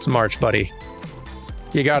 it's March, buddy.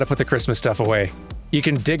 You gotta put the Christmas stuff away. You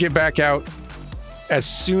can dig it back out as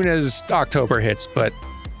soon as October hits, but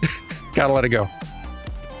gotta let it go.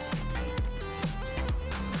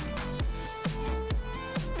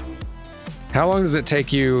 How long does it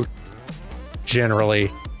take you,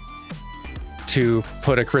 generally, to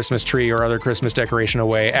put a Christmas tree or other Christmas decoration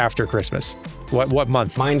away after Christmas? What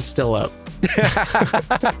month? Mine's still up.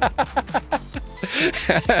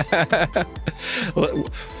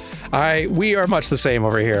 We are much the same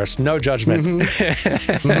over here. It's no judgment.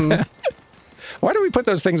 Why do we put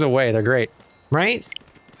those things away? They're great. Right?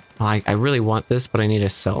 I really want this, but I need to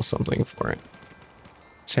sell something for it.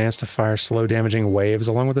 Chance to fire slow damaging waves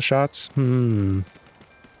along with the shots? I'm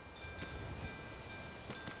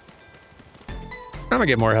gonna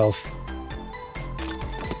get more health.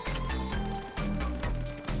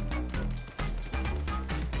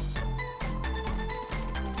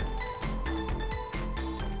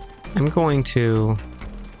 I'm going to...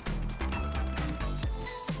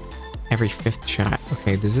 Every 5th shot.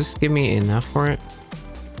 Okay, does this give me enough for it?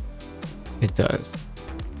 It does.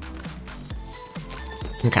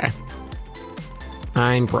 Okay.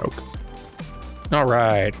 I'm broke. All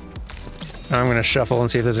right. I'm gonna shuffle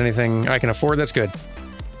and see if there's anything I can afford that's good.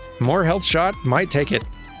 More health shot, might take it.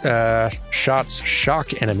 Shots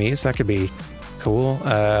shock enemies, that could be cool.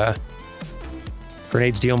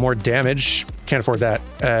 Grenades deal more damage, can't afford that.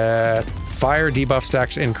 Fire debuff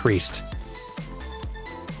stacks increased.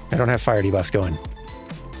 I don't have fire debuffs going.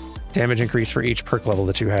 Damage increase for each perk level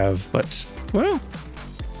that you have, but, well.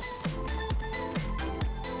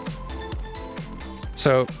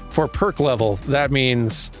 So, for perk level, that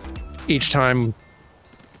means each time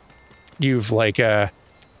you've, like,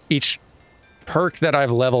 each perk that I've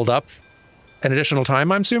leveled up an additional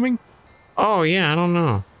time, I'm assuming? Oh, yeah, I don't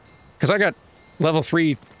know. Because I got level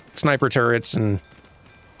 3 sniper turrets and...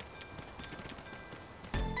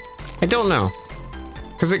 I don't know.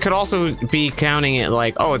 Because it could also be counting it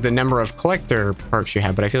like, oh, the number of collector perks you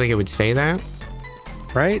have, but I feel like it would say that.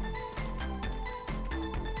 Right?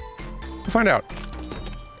 We'll find out.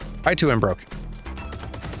 I too am broke.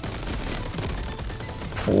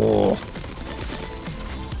 Oh.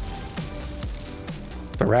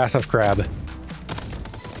 The Wrath of Crab.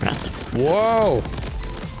 Whoa!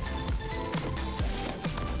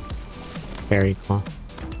 Very cool.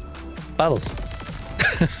 Bubbles.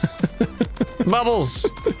 Bubbles!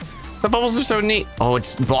 The bubbles are so neat. Oh,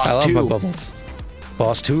 it's boss 2. I love my bubbles.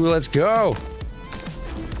 Boss 2, let's go!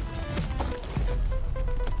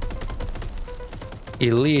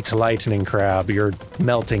 Elite lightning crab. You're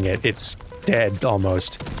melting it. It's dead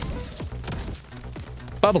almost.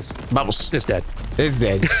 Bubbles. Bubbles. It's dead. It's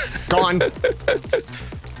dead. Gone.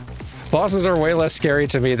 Bosses are way less scary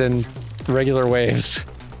to me than regular waves.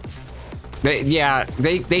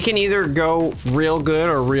 They can either go real good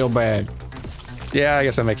or real bad. Yeah, I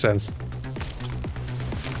guess that makes sense.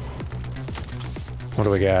 What do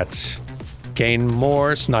we got? Gain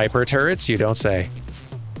more sniper turrets, you don't say.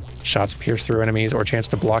 Shots pierce through enemies or chance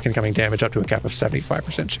to block incoming damage up to a cap of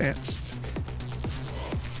 75% chance.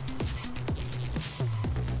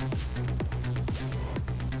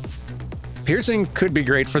 Piercing could be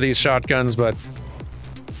great for these shotguns, but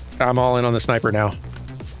I'm all in on the sniper now.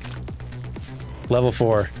 Level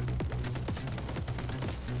 4.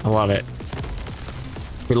 I love it.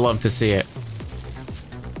 We'd love to see it.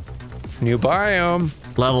 New biome.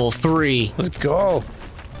 Level 3. Let's go.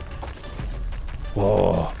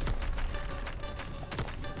 Whoa.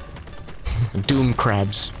 Doom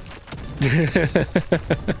crabs.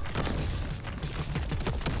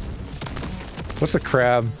 What's the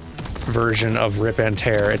crab version of rip and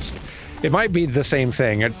tear? It might be the same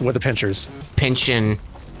thing with the pinchers. Pinch and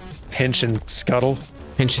scuttle.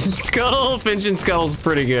 Pinch and scuttle. Pinch and scuttle's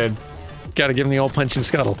pretty good. Gotta give him the old pinch and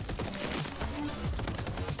scuttle.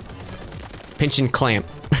 Pinch and clamp.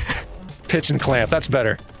 Pinch and clamp, that's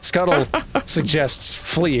better. Scuttle suggests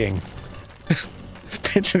fleeing.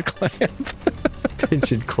 Pinch and clamp.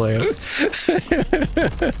 Pinch and clamp.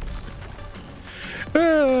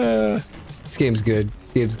 This game's good.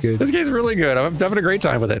 This game's really good. I'm having a great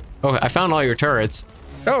time with it. Oh, I found all your turrets.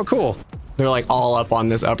 Oh, cool. They're like all up on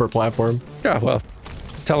this upper platform. Yeah, well,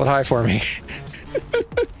 tell it hi for me.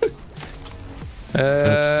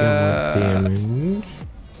 Damage.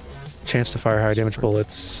 Chance to fire high damage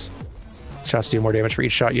bullets. Shots deal more damage for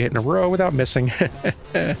each shot you hit in a row without missing.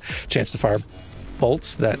 Chance to fire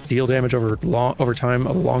bolts that deal damage over time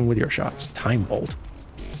along with your shots. Time bolt.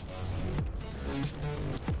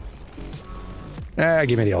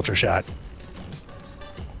 Give me the ultra shot.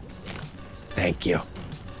 Thank you.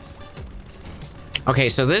 Okay,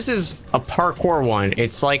 so this is a parkour one.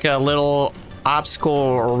 It's like a little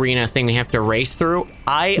obstacle arena thing we have to race through.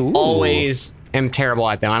 I always am terrible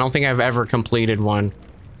at them. I don't think I've ever completed one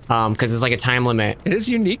because it's like a time limit. It is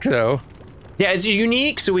unique though. Yeah, it's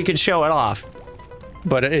unique, so we could show it off.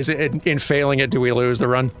 But is it in failing it, do we lose the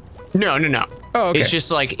run? No. Oh, okay. It's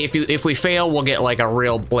just like if we fail, we'll get like a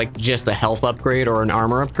real just a health upgrade or an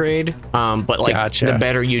armor upgrade. But like Gotcha. The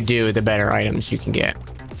better you do, the better items you can get.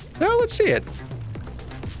 Oh, let's see it.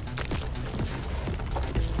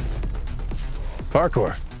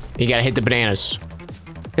 Parkour. You gotta hit the bananas.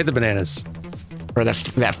 Hit the bananas. Or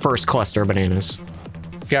that first cluster of bananas.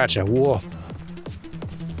 Gotcha. Whoa.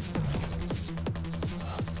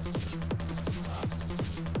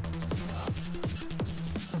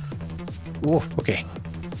 Whoa, okay.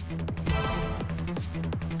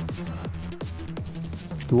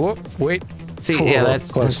 Whoa, wait. See, Whoa, yeah,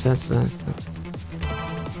 that's close. That's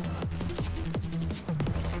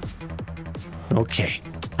Okay.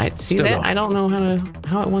 I see Still that. going. I don't know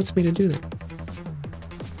how it wants me to do that.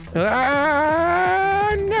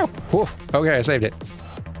 No. Whoa. Okay, I saved it.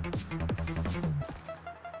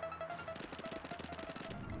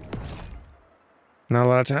 Not a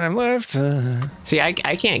lot of time left. See, I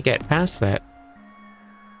can't get past that.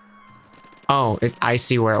 Oh, I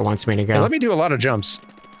see where it wants me to go. Hey, let me do a lot of jumps.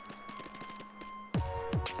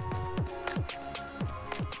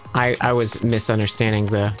 I was misunderstanding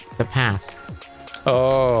the path.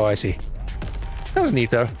 Oh, I see. That was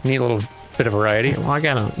neat though. Neat little bit of variety.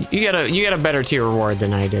 Well, you got a better tier reward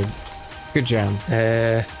than I did. Good job.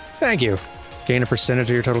 Thank you. Gain a percentage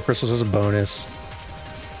of your total crystals as a bonus.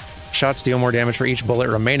 Shots deal more damage for each bullet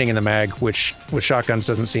remaining in the mag, which with shotguns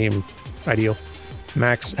doesn't seem ideal.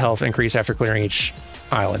 Max health increase after clearing each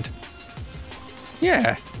island.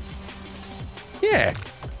 Yeah. Yeah.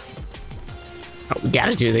 Oh, we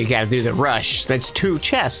gotta do the rush. That's 2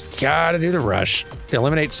 chests. Gotta do the rush.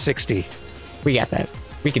 Eliminate 60. We got that.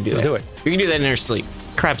 We can do Let's that. do it. We can do that in our sleep.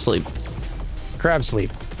 Crab sleep. Crab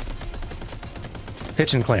sleep.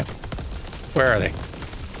 Pitch and clamp. Where are they?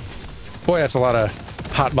 Boy, that's a lot of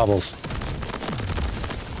hot bubbles.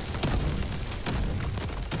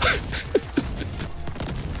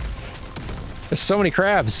 There's so many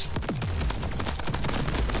crabs.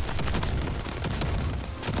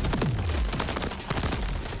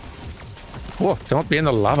 Whoa, don't be in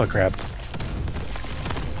the lava crab.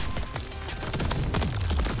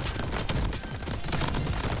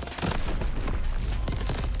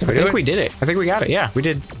 I think we did it. I think we got it. Yeah, we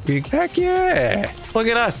did. Heck yeah. Look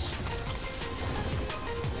at us.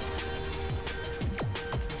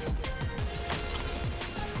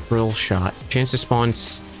 Drill shot. Chance to spawn.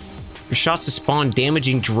 Your shots to spawn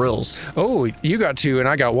damaging drills. Oh, you got 2 and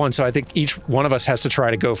I got 1, so I think each one of us has to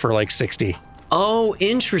try to go for like 60. Oh,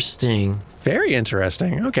 interesting. Very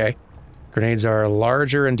interesting. Okay. Grenades are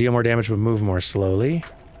larger and deal more damage but move more slowly.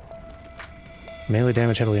 Melee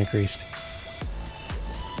damage heavily increased.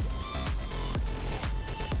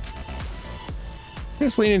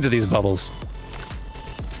 Just lean into these bubbles.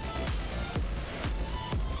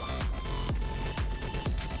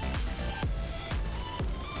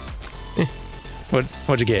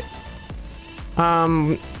 What'd you get?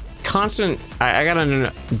 Constant. I got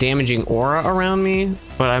a damaging aura around me,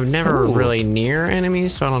 but I'm never really near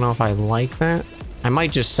enemies, so I don't know if I like that. I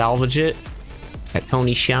might just salvage it at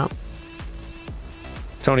Tony's shop.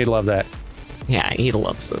 Tony loved that. Yeah, he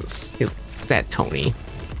loves those. That Tony.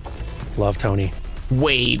 Love Tony.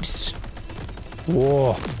 Waves.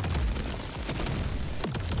 Whoa.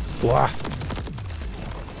 Wow.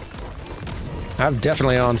 I'm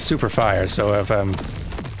definitely on super fire, so if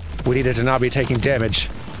we needed to not be taking damage,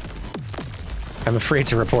 I'm afraid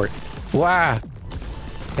to report. Wow.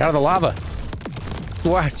 Get out of the lava.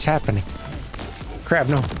 What's happening? Crab,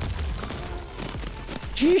 no.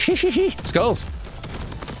 Skulls.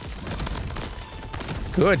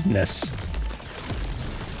 Goodness.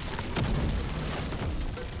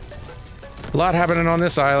 A lot happening on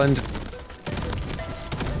this island.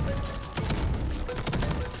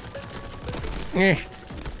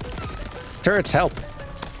 Turrets, help.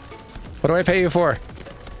 What do I pay you for?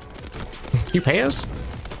 You pay us?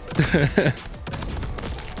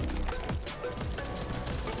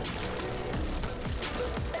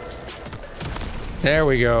 There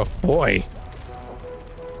we go. Boy.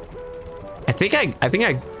 I think I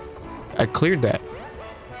cleared that.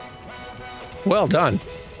 Well done.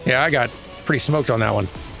 Yeah, I got pretty smoked on that one.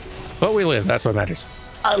 But we live, that's what matters.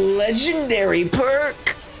 A legendary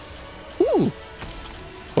perk. Ooh.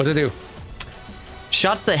 What's it do?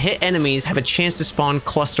 Shots that hit enemies have a chance to spawn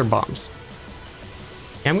cluster bombs.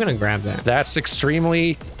 Yeah, I'm gonna grab that. That's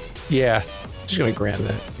extremely... Yeah. Just gonna grab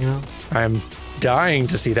that, you know? I'm dying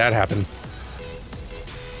to see that happen.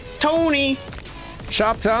 Tony!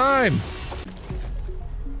 Shop time!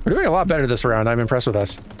 We're doing a lot better this round. I'm impressed with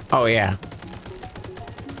us. Oh, yeah.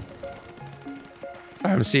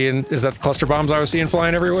 I'm seeing... Is that the cluster bombs I was seeing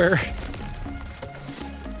flying everywhere?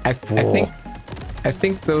 I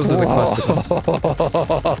think those are the cluster bombs.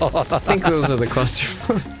 I think those are the cluster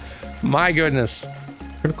bombs. My goodness.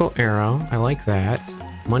 Critical arrow. I like that.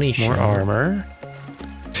 Money More shell. armor.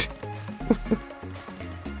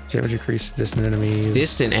 Damage increase distant enemies.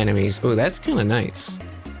 Distant enemies. Oh, that's kind of nice.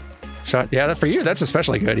 Shot. Yeah, that, for you, that's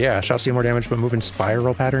especially good. Yeah, shots deal more damage, but move in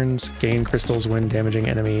spiral patterns. Gain crystals when damaging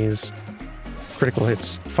enemies. Critical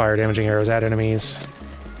hits fire damaging arrows at enemies.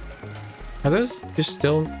 Are those just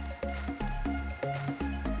still...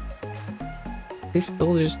 They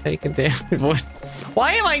still just taking damage? What?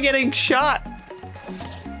 Why am I getting shot?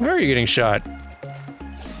 Where are you getting shot?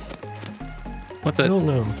 What the? I don't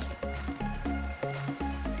know.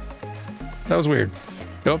 That was weird.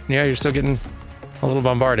 Oh, yeah, you're still getting a little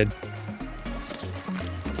bombarded.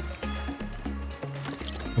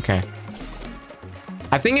 Okay.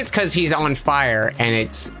 I think it's because he's on fire and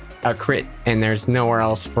it's a crit and there's nowhere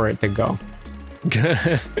else for it to go.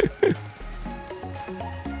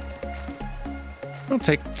 I'll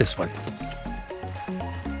take this one.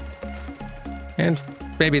 And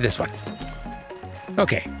maybe this one.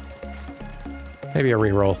 Okay. Maybe a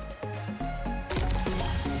reroll.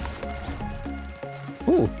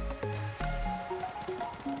 Ooh.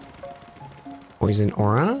 Poison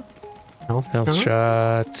aura. Health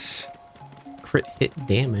shot. Crit hit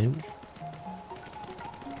damage.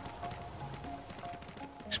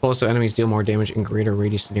 Explosive enemies deal more damage in greater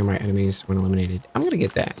radius to nearby enemies when eliminated. I'm gonna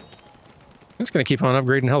get that. I'm just gonna keep on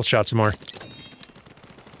upgrading health shots some more.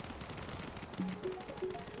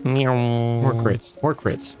 More crits. More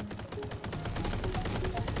crits.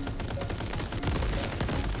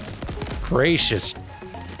 Gracious.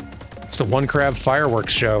 It's the one crab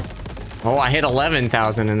fireworks show. Oh, I hit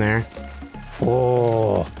 11,000 in there.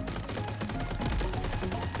 Oh.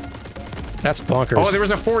 That's bonkers. Oh, there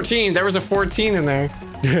was a 14. There was a 14 in there.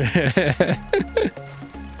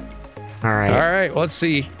 All right. All right, let's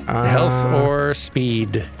see. Health or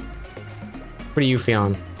speed? What are you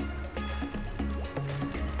feeling?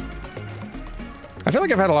 I feel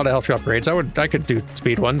like I've had a lot of health upgrades. I could do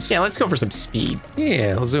speed ones. Yeah, let's go for some speed.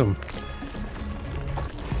 Yeah, let's zoom.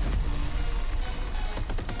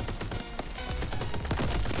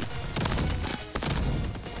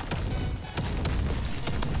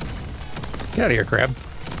 Get out of here, crab.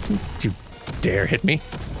 Don't you dare hit me.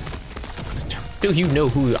 Do you know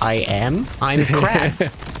who I am? I'm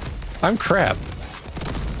Crab. I'm crab.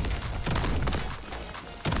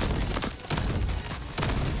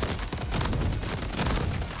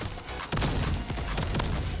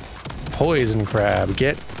 Poison crab,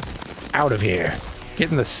 get out of here.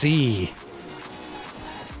 Get in the sea.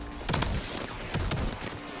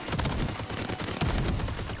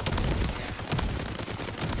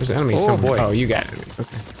 There's enemies somewhere. Oh, you got enemies.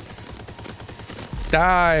 Okay.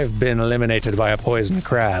 I've been eliminated by a poison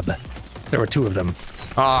crab. There were two of them.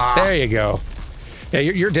 Ah. There you go. Yeah,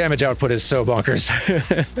 your damage output is so bonkers.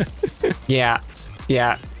 Yeah.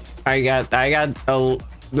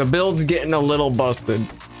 The build's getting a little busted.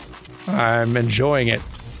 I'm enjoying it.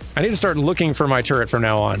 I need to start looking for my turret from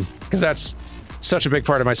now on, because that's such a big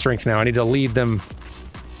part of my strength now. I need to lead them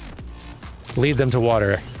to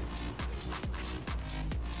water.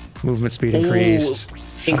 Movement speed increased.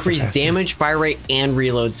 Increased damage, fire rate, and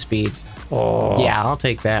reload speed. Oh. Yeah, I'll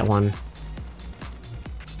take that one.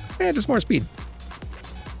 And just more speed.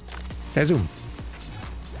 And zoom.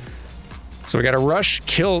 So we got to rush,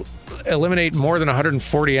 kill, eliminate more than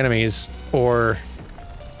 140 enemies, or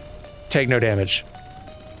take no damage.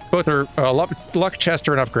 Both are a luck chest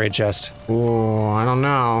or an upgrade chest. Oh, I don't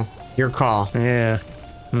know. Your call. Yeah.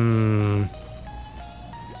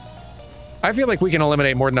 I feel like we can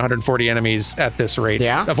eliminate more than 140 enemies at this rate.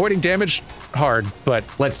 Yeah? Avoiding damage, hard, but...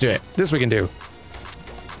 Let's do it. This we can do.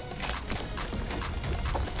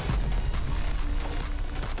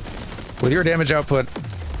 With your damage output,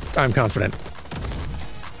 I'm confident.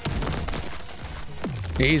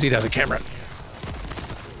 Easy does it, camera.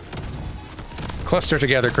 Cluster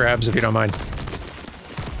together, crabs, if you don't mind.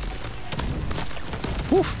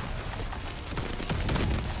 Woof.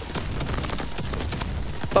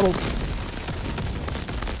 Bubbles.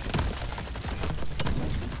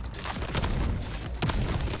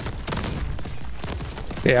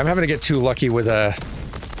 Yeah, I'm having to get too lucky with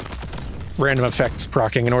random effects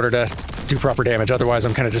proccing in order to do proper damage. Otherwise,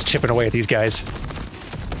 I'm kind of just chipping away at these guys.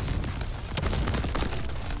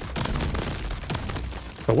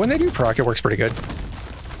 But when they do proc, it works pretty good.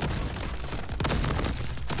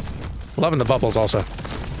 Loving the bubbles also.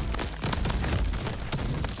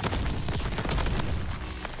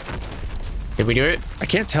 Did we do it? I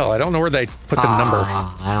can't tell. I don't know where they put the number.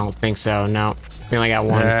 I don't think so. No. We only got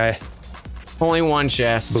one. Only one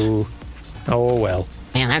chest. Boo. Oh, well.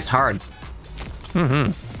 Man, that's hard.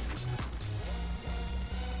 Mm-hmm.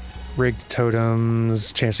 Rigged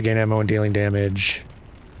totems. Chance to gain ammo and dealing damage.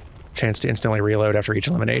 Chance to instantly reload after each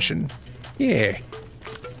elimination. Yeah.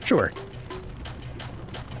 Sure.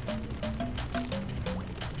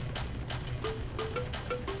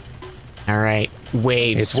 All right.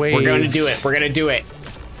 Waves. It's waves. We're going to do it. We're going to do it.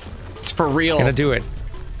 It's for real. Gonna do it.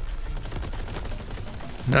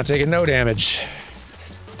 Not taking no damage.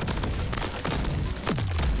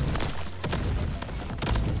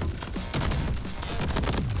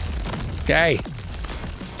 Okay.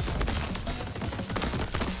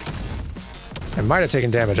 I might have taken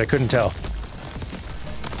damage. I couldn't tell.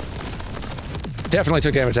 Definitely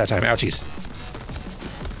took damage that time. Ouchies.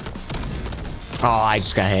 Oh, I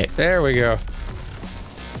just got hit. There we go.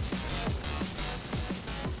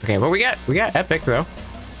 Okay, what we got? We got epic though.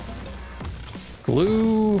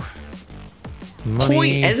 Glue.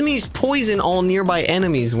 Money. Enemies poison all nearby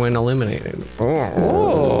enemies when eliminated.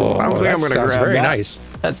 Oh, I don't think I'm gonna sounds grab very that. nice.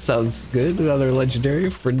 That sounds good. Another legendary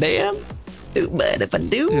for damn. But if I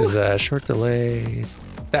do, Is a short delay.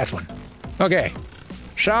 That's one. Okay.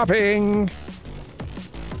 Shopping.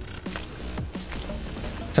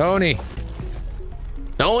 Tony.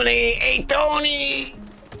 Tony, hey Tony.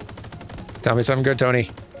 Tell me something good, Tony.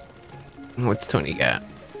 What's Tony got?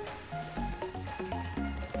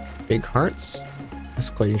 Big hearts.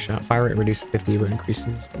 Escalating shot. Fire rate reduced 50 but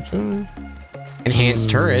increases. Enhanced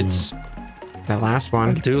turrets. That last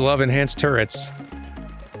one. I do love enhanced turrets.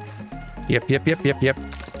 Yep.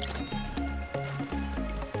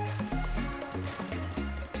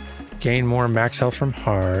 Gain more max health from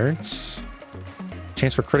hearts.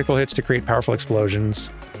 Chance for critical hits to create powerful explosions.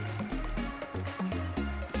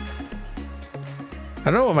 I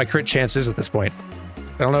don't know what my crit chance is at this point.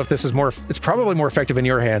 I don't know if this is more... It's probably more effective in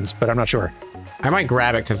your hands, but I'm not sure. I might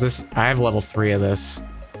grab it because I have level 3 of this.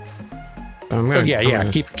 So I'm gonna, yeah.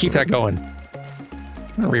 Keep that going.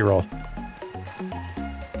 I'm gonna reroll.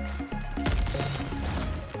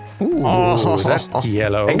 Ooh, is that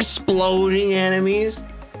yellow? Exploding enemies.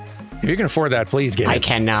 If you can afford that, please get it. I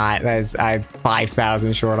cannot. I'm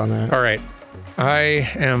 5,000 short on that. All right. I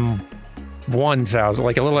am 1,000,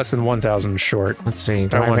 like a little less than 1,000 short. Let's see.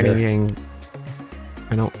 Do I have anything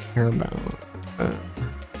I don't care about?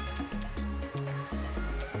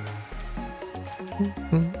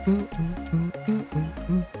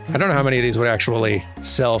 I don't know how many of these would actually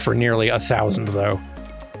sell for nearly 1,000 though.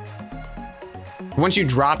 Once you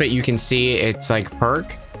drop it, you can see it's like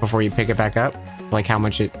perk before you pick it back up, like how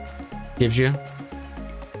much it gives you.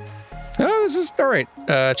 Oh, this is all right.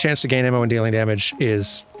 Chance to gain ammo and dealing damage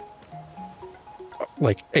is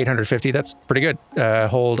like 850. That's pretty good.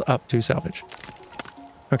 Hold up to salvage.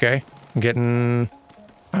 Okay,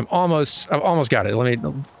 I've almost got it. Let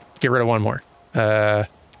me get rid of one more.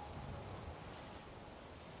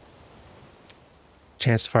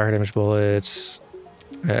 Chance to fire damage bullets.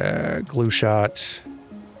 Glue shot.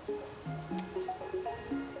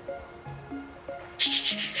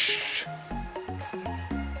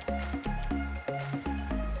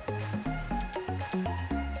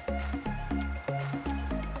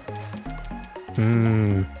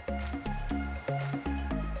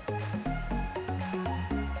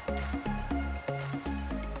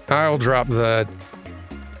 I'll drop the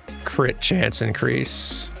crit chance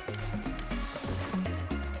increase.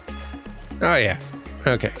 Oh, yeah.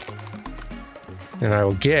 Okay. And I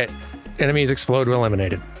will get enemies explode when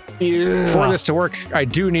eliminated. Yeah. For this to work, I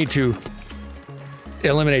do need to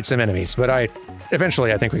eliminate some enemies, but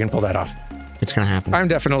eventually I think we can pull that off. It's gonna happen. I'm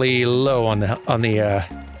definitely low on the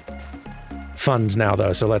funds now,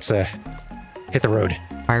 though, so let's hit the road.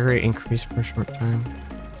 Fire rate increase for a short time.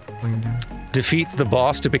 Defeat the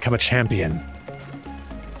boss to become a champion.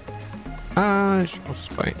 I'll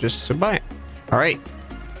just buy it. Just to buy it. All right.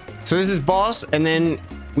 So this is boss, and then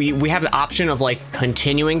we have the option of like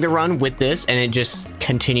continuing the run with this, and it just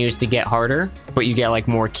continues to get harder, but you get like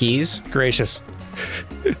more keys. Gracious.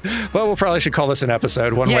 Well, we'll probably should call this an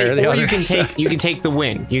episode one way or the other. You can take the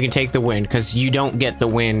win. You can take the win because you don't get the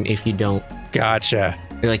win if you don't. Gotcha.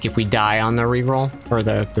 Like if we die on the reroll or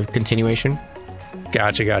the continuation.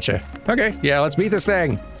 Gotcha. Okay, yeah, let's beat this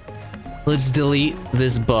thing. Let's delete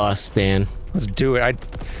this boss, Dan. Let's do it.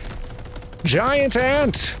 Giant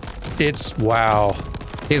ant. Wow.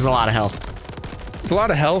 He has a lot of health. It's a lot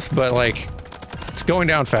of health, but like, it's going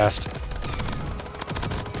down fast.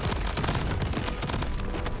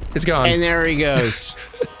 It's gone. And there he goes.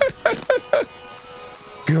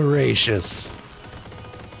 Gracious.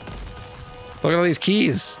 Look at all these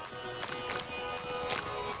keys.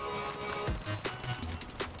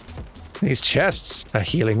 These chests. A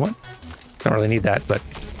healing one. Don't really need that, but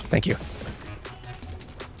thank you.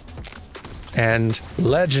 And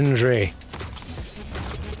legendary.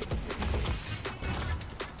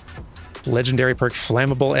 Legendary perk,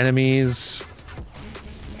 flammable enemies.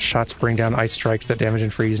 Shots bring down ice strikes that damage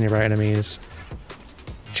and freeze nearby enemies.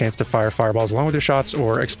 Chance to fire fireballs along with your shots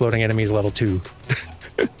or exploding enemies level 2.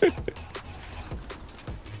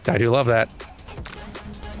 I do love that.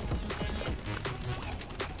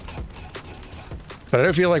 But I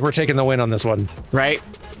don't feel like we're taking the win on this one. Right?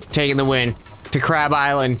 Taking the win. To Crab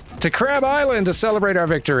Island. To Crab Island to celebrate our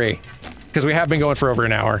victory. Because we have been going for over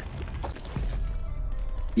an hour.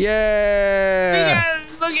 Yeah!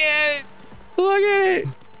 Look at it! Look at it!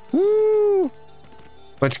 Woo!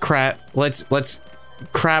 Let's crab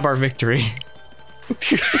our victory.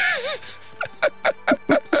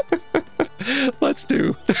 Let's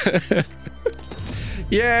do.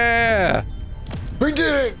 Yeah! We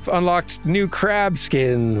did it! Unlocked new crab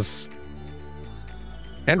skins.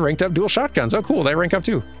 And ranked up dual shotguns. Oh, cool. They rank up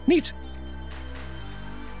too. Neat.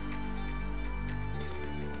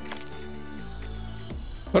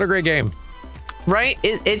 What a great game. Right?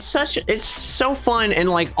 It's so fun, and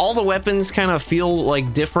like all the weapons kind of feel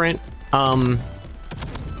like different.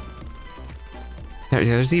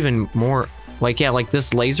 There's even more. Like, yeah, like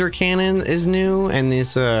this laser cannon is new, and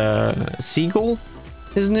this seagull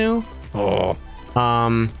is new. Oh.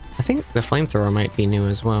 I think the flamethrower might be new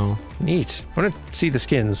as well. Neat. I want to see the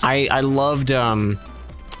skins. I loved the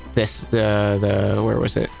where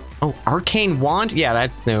was it? Oh, arcane wand. Yeah,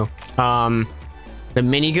 that's new. The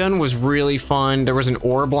minigun was really fun. There was an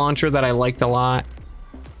orb launcher that I liked a lot.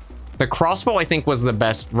 The crossbow, I think, was the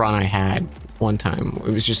best run I had one time.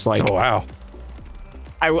 It was just like, oh wow.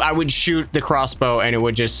 I would shoot the crossbow and it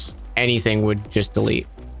would just, anything would just delete.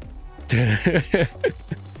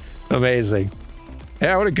 Amazing.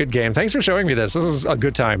 Yeah, what a good game. Thanks for showing me this. This is a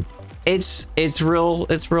good time. It's real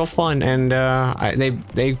fun, and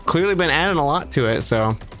they've clearly been adding a lot to it,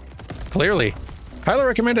 so. Clearly. Highly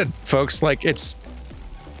recommended, folks. Like, this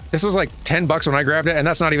was like $10 when I grabbed it, and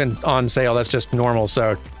that's not even on sale. That's just normal,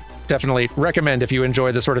 so definitely recommend if you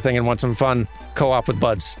enjoy this sort of thing and want some fun co-op with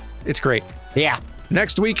buds. It's great. Yeah.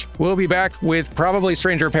 Next week, we'll be back with probably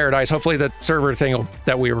Stranger Paradise. Hopefully the server thing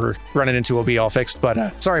that we were running into will be all fixed,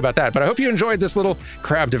 but sorry about that. But I hope you enjoyed this little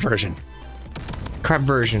crab diversion. Crab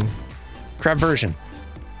version. Crab version.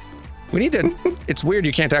 We need to... It's weird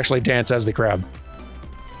you can't actually dance as the crab.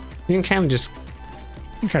 You can kind of just...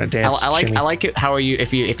 You kind of dance. I like it. How are you?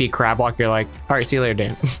 If you crab walk, you're like, all right, see you later,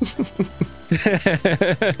 Dan.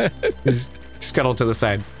 Just scuttle to the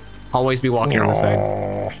side. Always be walking on the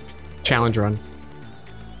side. Challenge run.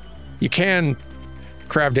 You can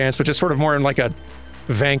crab dance, but just sort of more in like a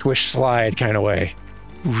Vanquish slide kind of way.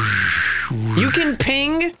 You can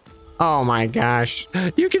ping? Oh my gosh.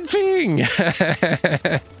 You can ping!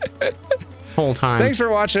 Whole time. Thanks for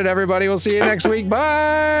watching, everybody. We'll see you next week.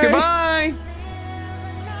 Bye! Goodbye!